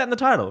threesome, put that in the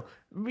title.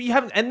 You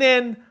haven't, and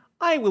then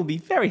I will be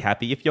very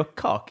happy if your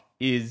cock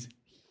is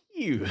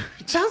huge.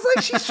 Sounds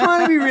like she's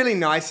trying to be really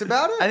nice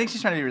about it. I think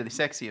she's trying to be really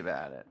sexy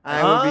about it.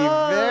 I would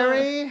be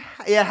very...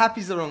 Yeah,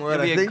 happy's the wrong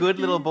word, Be I a think. good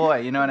little boy,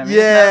 you know what I mean?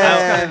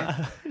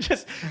 Yeah.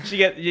 Just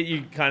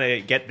you kind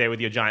of get there with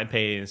your giant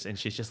penis, and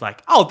she's just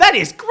like, "Oh, that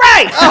is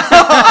great!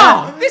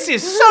 Oh, this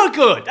is so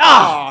good!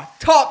 Oh, Oh,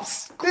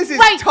 tops. This is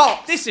great!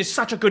 tops. This is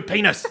such a good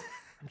penis."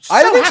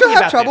 I don't think happy she'll have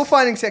about trouble this.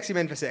 finding sexy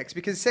men for sex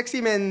because sexy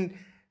men...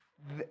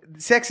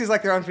 Sex is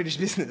like their unfinished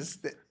business.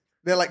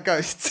 They're like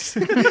ghosts.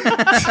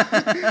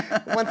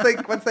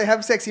 once they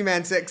have sexy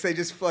man sex, they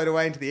just float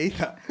away into the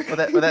ether. Or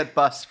that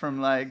bus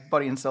from like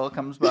Body and Soul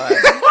comes by.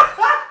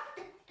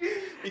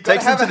 You gotta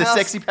Takes them have to a the house-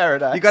 sexy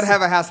paradise. You got to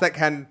have a house that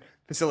can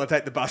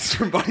facilitate the bus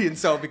from Body and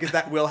Soul because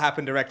that will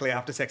happen directly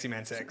after sexy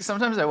man sex.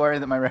 Sometimes I worry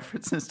that my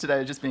references today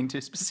are just being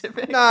too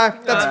specific. No,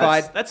 that's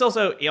fine. That's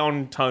also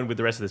on tone with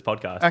the rest of this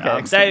podcast. Okay,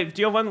 excellent. Dave,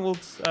 do you have one?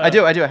 I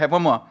do. I have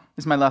one more.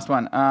 This is my last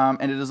one.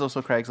 And it is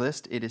also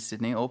Craigslist. It is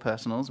Sydney, all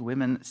personals,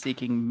 women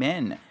seeking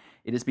men.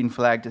 It has been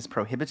flagged as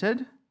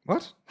prohibited.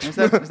 What? Is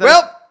that-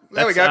 Well,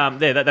 there we go.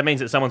 That means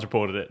that someone's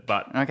reported it,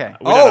 but Okay.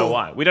 we don't know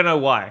why. We don't know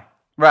why.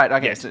 Right.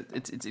 Okay. Yes. So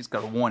it's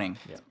got a warning.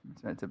 Yeah.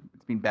 So it's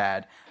been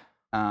bad.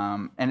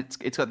 And it's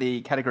got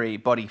the category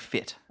body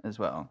fit as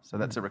well. So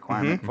that's a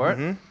requirement for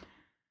it.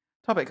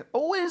 Topic.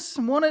 Always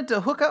wanted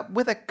to hook up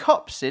with a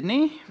cop,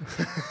 Sydney.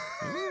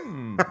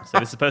 So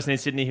this is a person in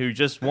Sydney who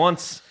just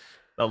wants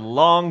the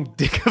long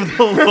dick of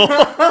the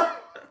law.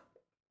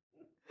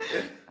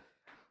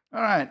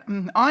 All right.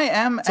 I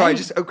am. Sorry,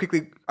 just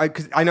quickly,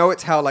 because I know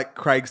it's how like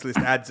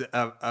Craigslist ads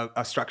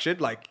are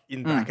structured. Like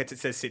in brackets, it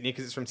says Sydney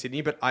because it's from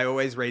Sydney, but I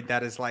always read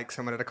that as like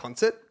someone at a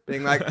concert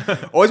being like,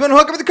 "Always want to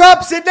hook up with the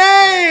cop,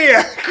 Sydney."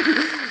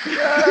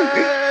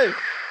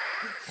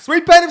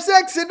 Sweet pain of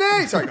sex,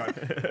 Sydney. Sorry, go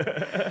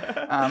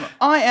on.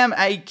 I am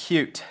a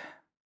cute.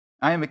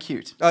 I am a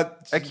cute.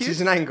 Acute?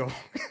 She's an angle.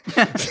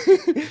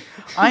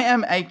 I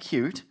am a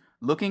cute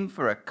looking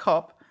for a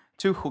cop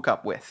to hook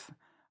up with.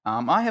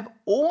 I have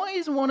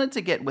always wanted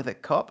to get with a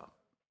cop,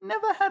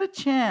 never had a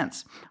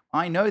chance.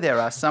 I know there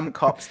are some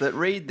cops that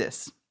read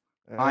this.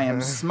 I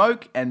am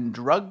smoke and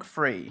drug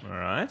free. All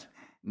right.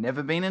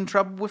 Never been in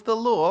trouble with the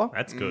law.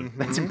 That's good.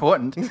 That's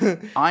important.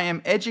 I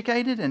am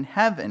educated and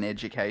have an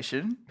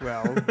education.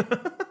 Well,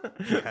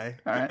 okay.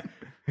 All right.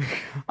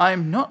 I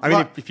am not. I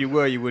mean, if you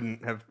were, you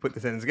wouldn't have put the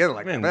sentence together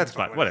like that. But that's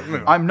fine. Whatever.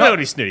 Move on. I'm not-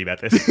 Nobody's snooty about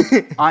this.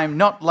 I'm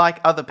not like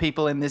other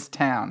people in this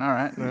town. All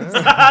right.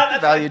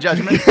 Value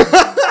judgment.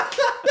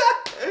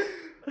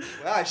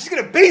 Wow, she's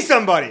gonna be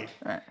somebody.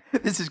 All right.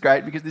 This is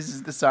great because this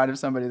is the sign of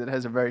somebody that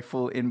has a very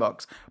full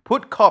inbox.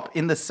 Put cop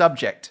in the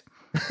subject.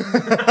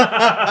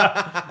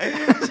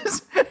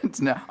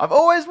 I've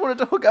always wanted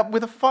to hook up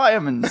with a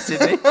fireman,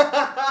 Sydney.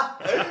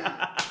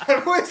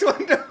 I've always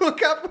wanted to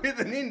hook up with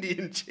an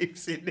Indian chief,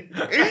 Sydney.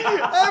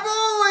 I've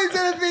always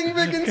had a thing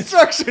for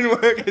construction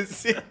workers,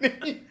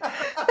 Sydney.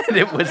 And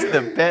it was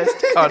the best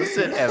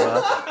concert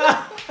ever.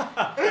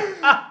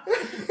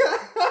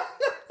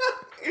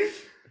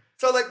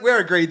 So, like, we're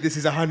agreed this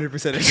is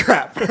 100% a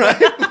trap, right?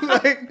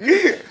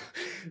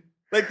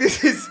 like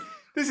this is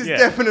Yeah.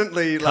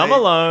 definitely like. Come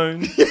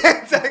alone.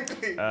 Yeah,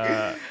 exactly.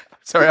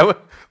 Sorry,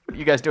 what are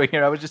you guys doing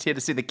here? I was just here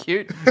to see the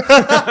cute.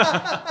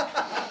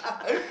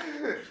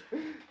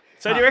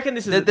 So do you reckon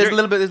this is... There's a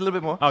little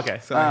bit more.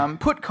 Okay.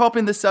 Put cop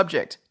in the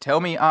subject.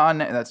 Tell me our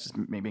name. That's just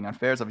me being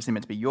unfair. It's obviously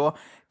meant to be your.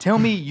 Tell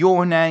me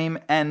your name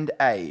and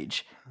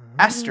age.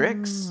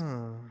 Asterisks.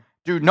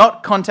 Do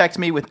not contact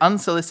me with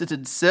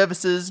unsolicited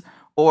services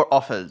or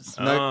offers.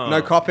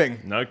 No copping,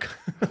 No.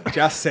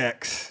 just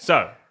sex. So,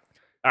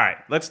 all right,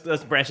 let's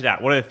branch it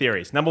out. What are the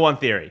theories? Number one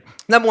theory,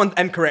 Number one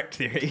and correct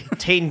theory.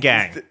 teen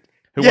gang.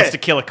 who wants to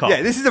kill a cop.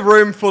 Yeah, this is a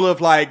room full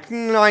of like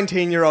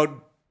 19-year-old.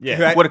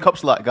 Yeah. What are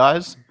cops like,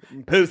 guys?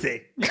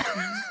 Pussy.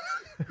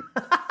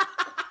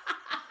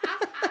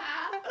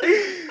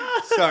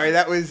 Sorry,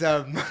 that was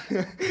a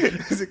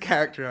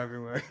character I've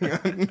been working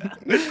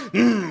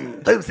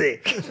on. Pussy.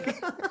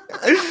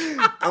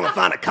 I'm gonna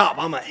find a cop.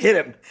 I'm gonna hit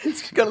him.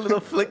 He's got a little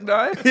flick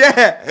knife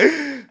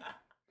Yeah.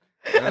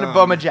 and a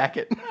bomber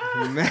jacket.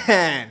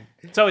 Man.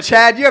 So it's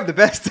Chad, you have the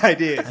best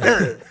ideas.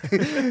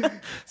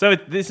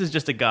 this is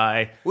just a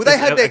guy. Well, they this is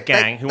had a their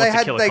gang who wants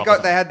to kill a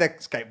cop. They had their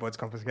skateboards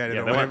confiscated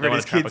Yeah, or they want- whatever they it want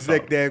is. to trap Kids, a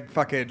cop. they're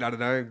fucking, I don't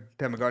know,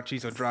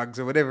 Tamagotchis or drugs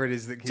or whatever it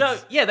is that kids. So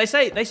yeah, they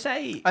say.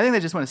 I think they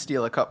just want to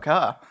steal a cop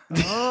car.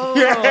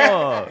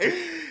 Oh,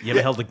 you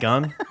ever held a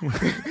gun?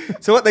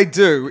 So what they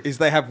do is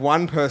they have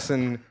one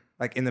person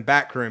like in the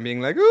back room being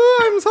like,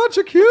 "Oh, I'm such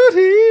a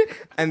cutie,"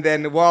 and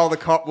then while the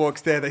cop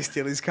walks there, they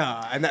steal his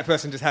car, and that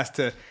person just has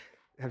to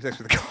have sex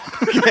with the cop.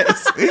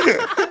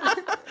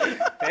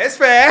 Yes,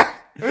 fair.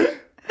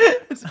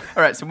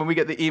 All right, so when we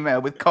get the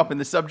email with cop in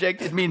the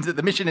subject, it means that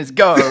the mission is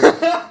go.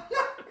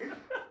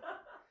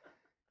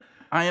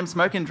 I am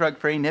smoking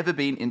drug-free, never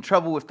been in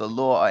trouble with the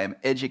law. I am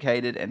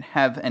educated and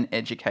have an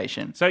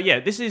education. So yeah,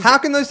 this is. How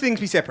can those things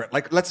be separate?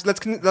 Like, let's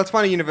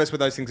find a universe where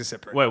those things are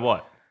separate. Wait,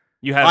 what?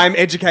 You have. I'm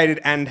educated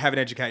and have an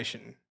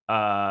education.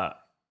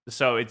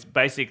 So it's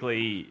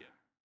basically.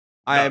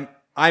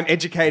 I'm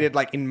educated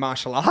like in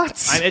martial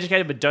arts. I'm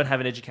educated but don't have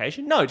an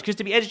education? No, because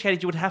to be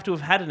educated, you would have to have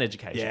had an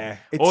education. Yeah,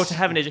 Or it's- to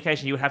have an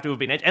education, you would have to have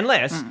been...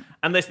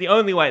 Unless the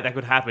only way that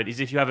could happen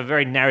is if you have a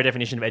very narrow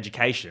definition of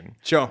education.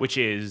 Sure. Which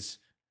is...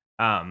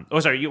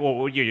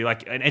 you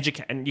like an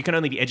and you can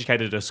only be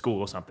educated at a school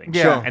or something.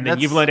 Yeah, Sure. And then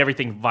that's- you've learned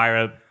everything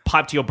via a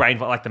pipe to your brain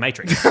like the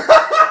Matrix.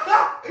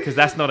 Because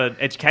that's not an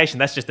education,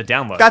 that's just a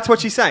download. That's what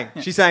she's saying.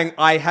 She's saying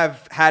I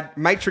have had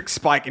Matrix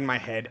spike in my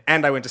head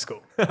and I went to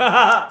school.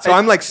 So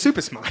I'm like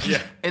super smart.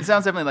 Yeah. It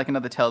sounds definitely like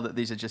another tell that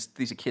these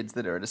are kids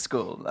that are at a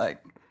school.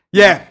 Like,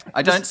 Yeah.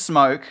 I don't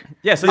smoke.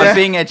 Yeah, so I'm yeah.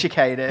 being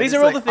educated. These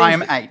It's are all like, the things I am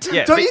that- 8.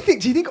 Yeah. Do you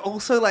think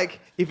also like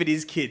if it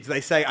is kids,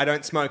 they say I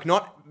don't smoke,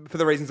 not for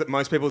the reasons that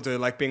most people do,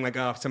 like being like,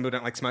 oh, some people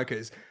don't like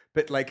smokers,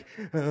 but like,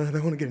 I don't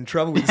want to get in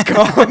trouble with this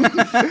cop. I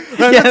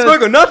don't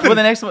smoke or nothing. Well,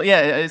 the next one,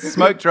 is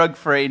smoke drug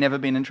free, never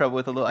been in trouble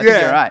with the law. I think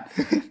Yeah. you're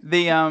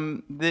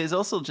right. There's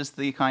also just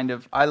the kind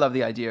of, I love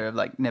the idea of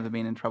like never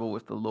been in trouble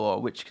with the law,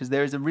 because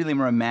there is a really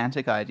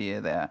romantic idea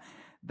there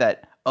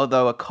that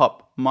although a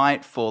cop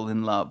might fall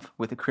in love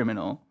with a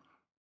criminal,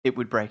 it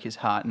would break his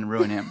heart and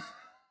ruin him.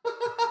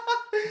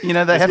 You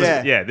know, they have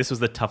Yeah. This was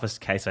the toughest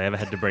case I ever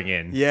had to bring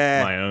in.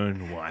 Yeah. My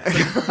own wife.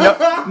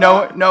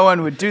 no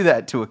one would do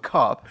that to a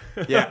cop.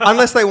 Yeah,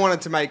 unless they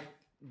wanted to make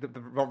the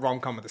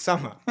rom-com of the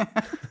summer.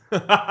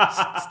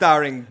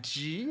 Starring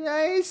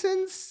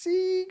Jason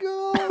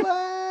Segel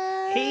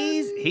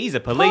and He's a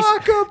police...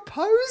 Parker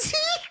Posey?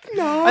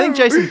 No. I think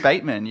Jason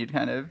Bateman, you'd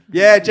kind of...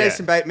 Yeah,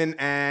 Jason Bateman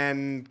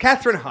and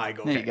Katherine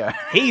Heigl. There you go.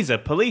 He's a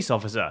police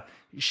officer.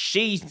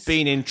 She's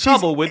been in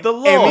trouble with the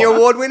law. Emmy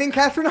Award-winning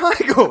Katherine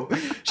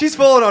Heigl. She's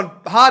fallen on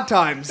hard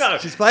times. No.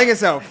 She's playing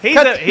herself.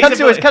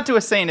 Cut to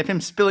a scene of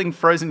him spilling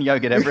frozen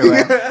yogurt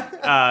everywhere.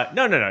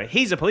 No.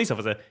 He's a police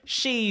officer.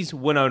 She's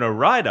Winona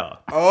Ryder.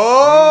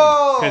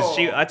 Oh! Because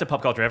that's a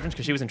pop culture reference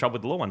because she was in trouble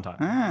with the law one time.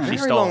 She Very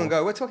stole. long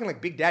ago. We're talking like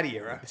Big Daddy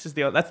era. That's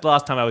the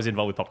last time I was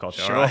involved with pop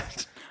culture. Sure. All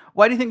right?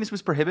 Why do you think this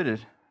was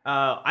prohibited?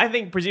 I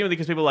think presumably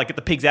because people are like, get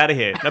the pigs out of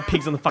here. No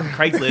pigs on the fucking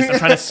Craigslist. I'm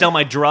trying to sell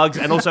my drugs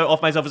and also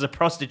off myself as a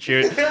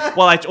prostitute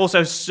while I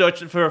also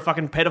search for a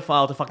fucking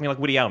pedophile to fuck me like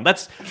Woody Allen.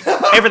 That's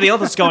everything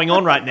else that's going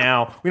on right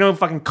now. We don't have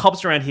fucking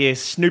cops around here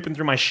snooping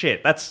through my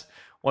shit. That's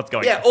what's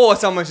going on. Yeah, or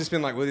someone's just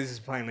been like, well, this is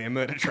plainly a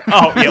murder trap.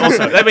 Oh, yeah,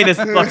 also. I mean, there's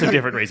lots of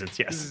different reasons,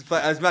 yes.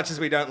 As much as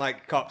we don't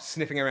like cops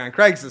sniffing around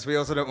Craigslist, we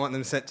also don't want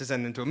them to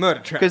send them to a murder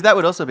trap. Because that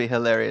would also be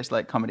hilarious,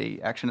 like comedy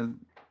action.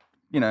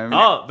 You know.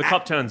 Oh, the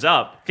cop turns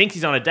up, thinks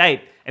he's on a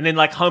date, and then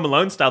like Home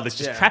Alone style, there's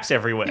just Yeah. traps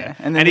everywhere.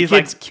 And then the he's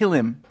kids like, kill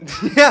him.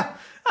 Yeah.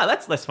 oh,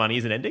 that's less funny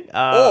as an ending.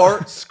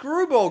 Or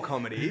screwball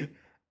comedy.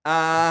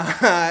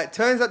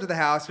 Turns up to the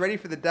house, ready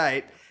for the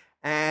date,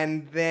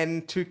 and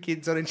then two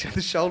kids on each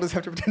other's shoulders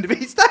have to pretend to be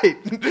his date.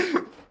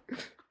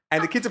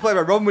 And the kids are played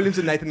by Robin Williams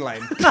and Nathan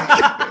Lane.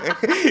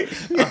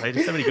 oh, they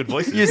do so many good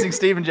voices. Using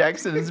Stephen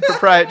Jackson's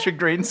proprietary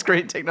green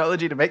screen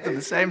technology to make them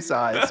the same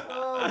size.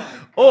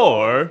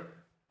 Or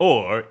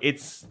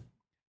it's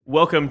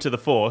welcome to the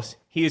force.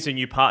 Here's a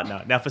new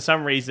partner. Now, for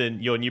some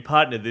reason, your new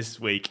partner this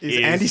week Is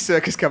is Andy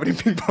Serkis covered in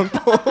ping pong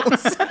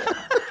balls?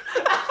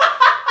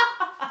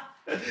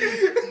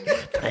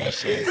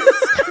 Precious.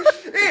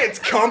 It's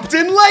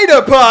Compton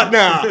later,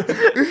 partner.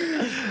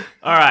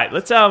 All right,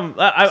 let's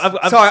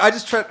I've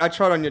Sorry, I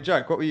tried on your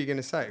joke. What were you going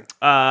to say? It's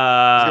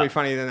going to be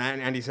funnier than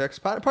Andy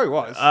Serkis part. It probably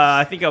was.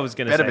 I think I was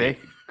going to Better say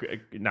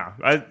no.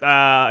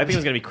 I think it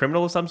was going to be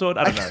criminal of some sort.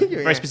 I don't know.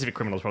 Yeah. Very specific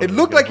criminals. Probably It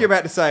looked like you're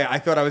about to say, I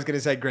thought I was going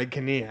to say Greg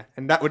Kinnear,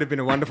 and that would have been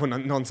a wonderful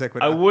non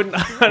sequitur. I wouldn't.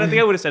 I don't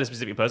think I would have said a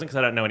specific person because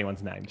I don't know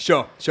anyone's name.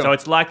 Sure. So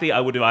it's likely I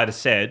would have either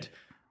said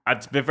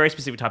it's a very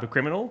specific type of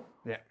criminal,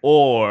 Yeah.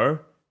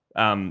 or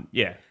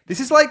yeah, This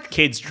is like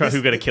kids who are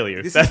going to kill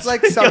you. This That's- is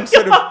like some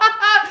sort of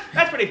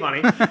That's pretty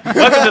funny.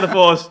 Welcome to the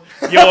Force.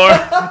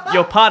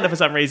 Your partner, for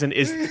some reason,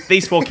 is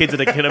these 4 kids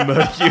that are going to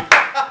murder you.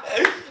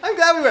 I'm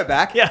glad we went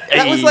back. Yeah.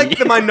 That was like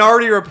the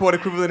Minority Report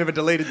equivalent of a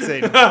deleted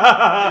scene. It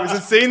was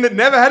a scene that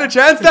never had a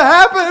chance to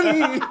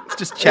happen. It's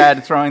just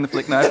Chad throwing the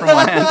flick knife from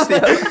one hand to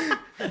the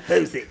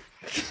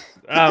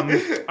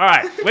other. All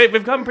right,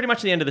 we've come pretty much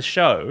to the end of the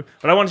show,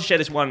 but I wanted to share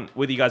this one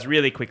with you guys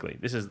really quickly.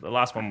 This is the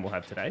last one we'll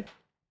have today.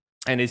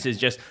 And this is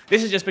just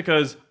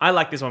because I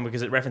like this one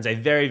because it references a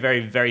very,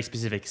 very, very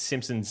specific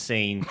Simpsons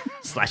scene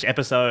 /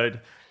 episode.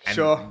 And,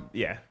 Sure.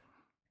 Yeah.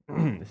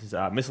 This is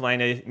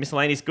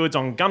miscellaneous goods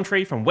on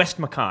Gumtree from West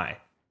Mackay.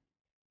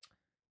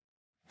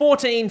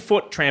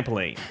 14-foot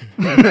trampoline.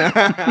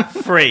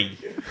 Free.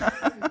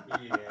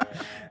 Yeah.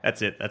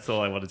 That's it. That's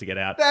all I wanted to get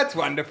out. That's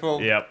wonderful.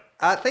 Yep.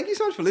 Thank you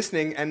so much for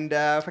listening and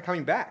for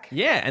coming back.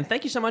 Yeah, and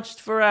thank you so much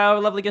for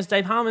our lovely guest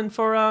Dave Harmon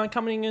for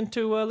coming in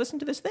to listen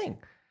to this thing.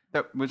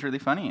 That was really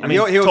funny. I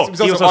mean, He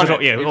was also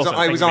on it. He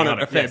was on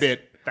it a fair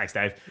bit. Thanks,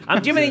 Dave. Do you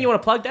have anything you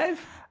want to plug, Dave?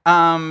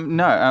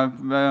 No.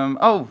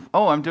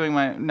 I'm doing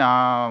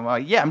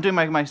I'm doing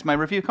my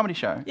review comedy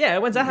show. Yeah,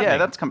 when's that happening? Yeah,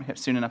 that's coming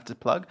soon enough to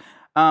plug.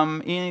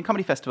 In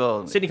Comedy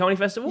Festival. Sydney Comedy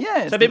Festival?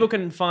 Yeah. So people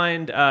can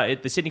find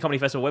the Sydney Comedy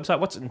Festival website.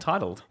 What's it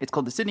entitled? It's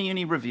called the Sydney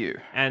Uni Review.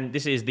 And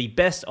this is the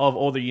best of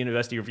all the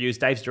university reviews.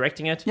 Dave's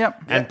directing it.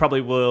 Yep. And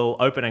probably will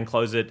open and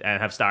close it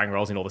and have starring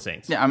roles in all the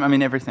scenes. Yeah, I'm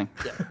in everything.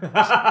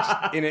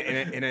 In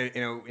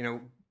a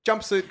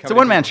jumpsuit. It's a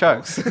one-man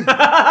show.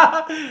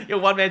 Your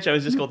one-man show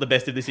is just called The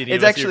Best of the Sydney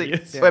It's University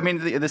actually, Reviews. I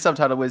mean, the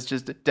subtitle was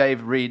just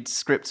Dave reads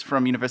scripts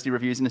from university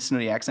reviews in a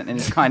snooty accent, and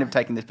it's kind of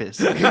taking this piss.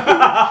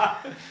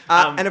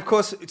 And of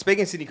course,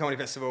 speaking of Sydney Comedy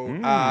Festival,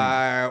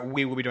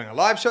 we will be doing a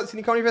live show at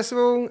Sydney Comedy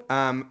Festival.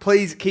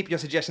 Please keep your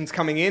suggestions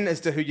coming in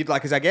as to who you'd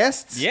like as our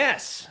guests.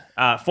 Yes.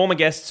 Former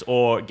guests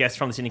or guests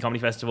from the Sydney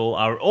Comedy Festival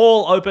are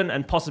all open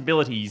and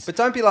possibilities. But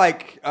don't be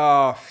like,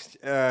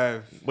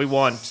 We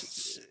want...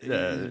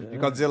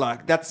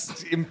 Godzilla.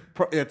 That's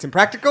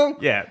impractical.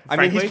 Yeah, I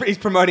mean, frankly. he's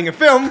promoting a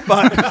film,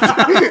 but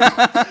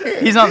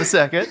He's on the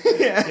circuit.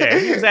 Yeah,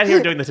 he was out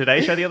here doing the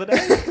Today Show the other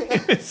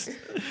day.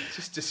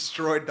 just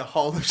destroyed the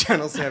whole of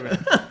Channel 7.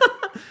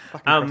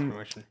 Fucking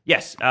cross-promotion.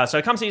 Yes,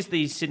 so come see us at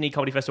the Sydney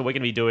Comedy Festival. We're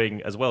going to be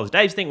doing, as well as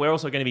Dave's thing, we're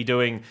also going to be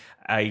doing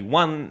a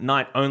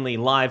one-night-only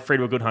live Free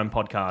to a Good Home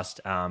podcast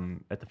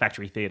at the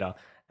Factory Theatre.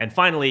 And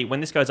finally,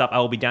 when this goes up, I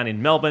will be down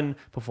in Melbourne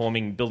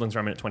performing Buildings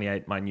Roman at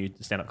 28, my new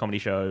stand-up comedy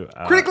show.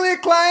 Critically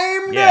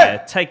acclaimed! Yeah,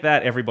 take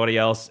that, everybody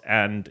else.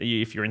 And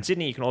if you're in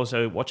Sydney, you can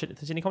also watch it at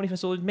the Sydney Comedy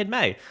Festival in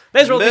mid-May.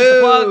 There's all things to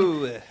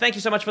plug. Thank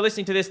you so much for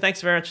listening to this.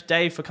 Thanks very much,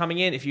 Dave, for coming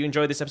in. If you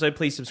enjoyed this episode,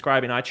 please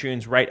subscribe in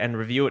iTunes, rate and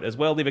review it as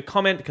well. Leave a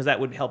comment, because that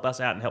would help us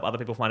out and help other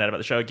people find out about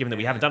the show, given that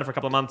we haven't done it for a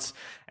couple of months,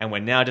 and we're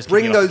now just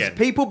Bring kicking it off those again.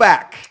 people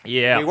back.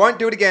 Yeah. We won't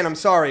do it again. I'm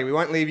sorry. We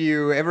won't leave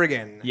you ever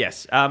again.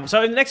 Yes.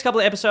 So in the next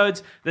couple of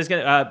episodes,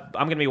 I'm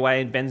going to be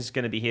away and Ben's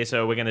going to be here,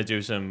 so we're going to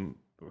do some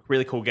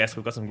really cool guests.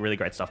 We've got some really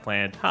great stuff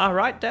planned. All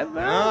right, Deb?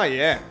 Oh,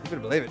 yeah. You better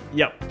believe it.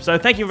 Yep. So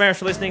thank you very much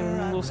for listening.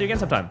 We'll see you again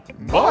sometime.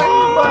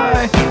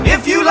 Bye.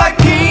 If you like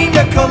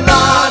pina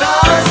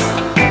coladas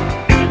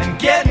and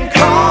getting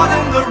caught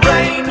in the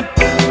rain,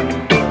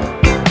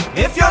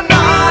 if you're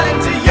not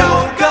into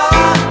yoga,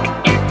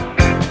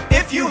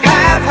 if you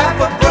have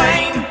half a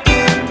brain,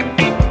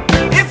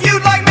 if you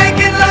like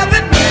making love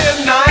at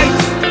midnight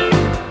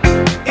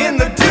in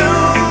the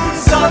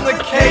dunes on the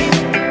Cape,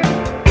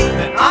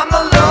 then I'm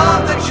the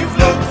love that you've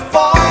looked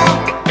for.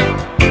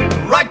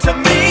 Write to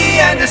me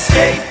and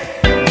escape.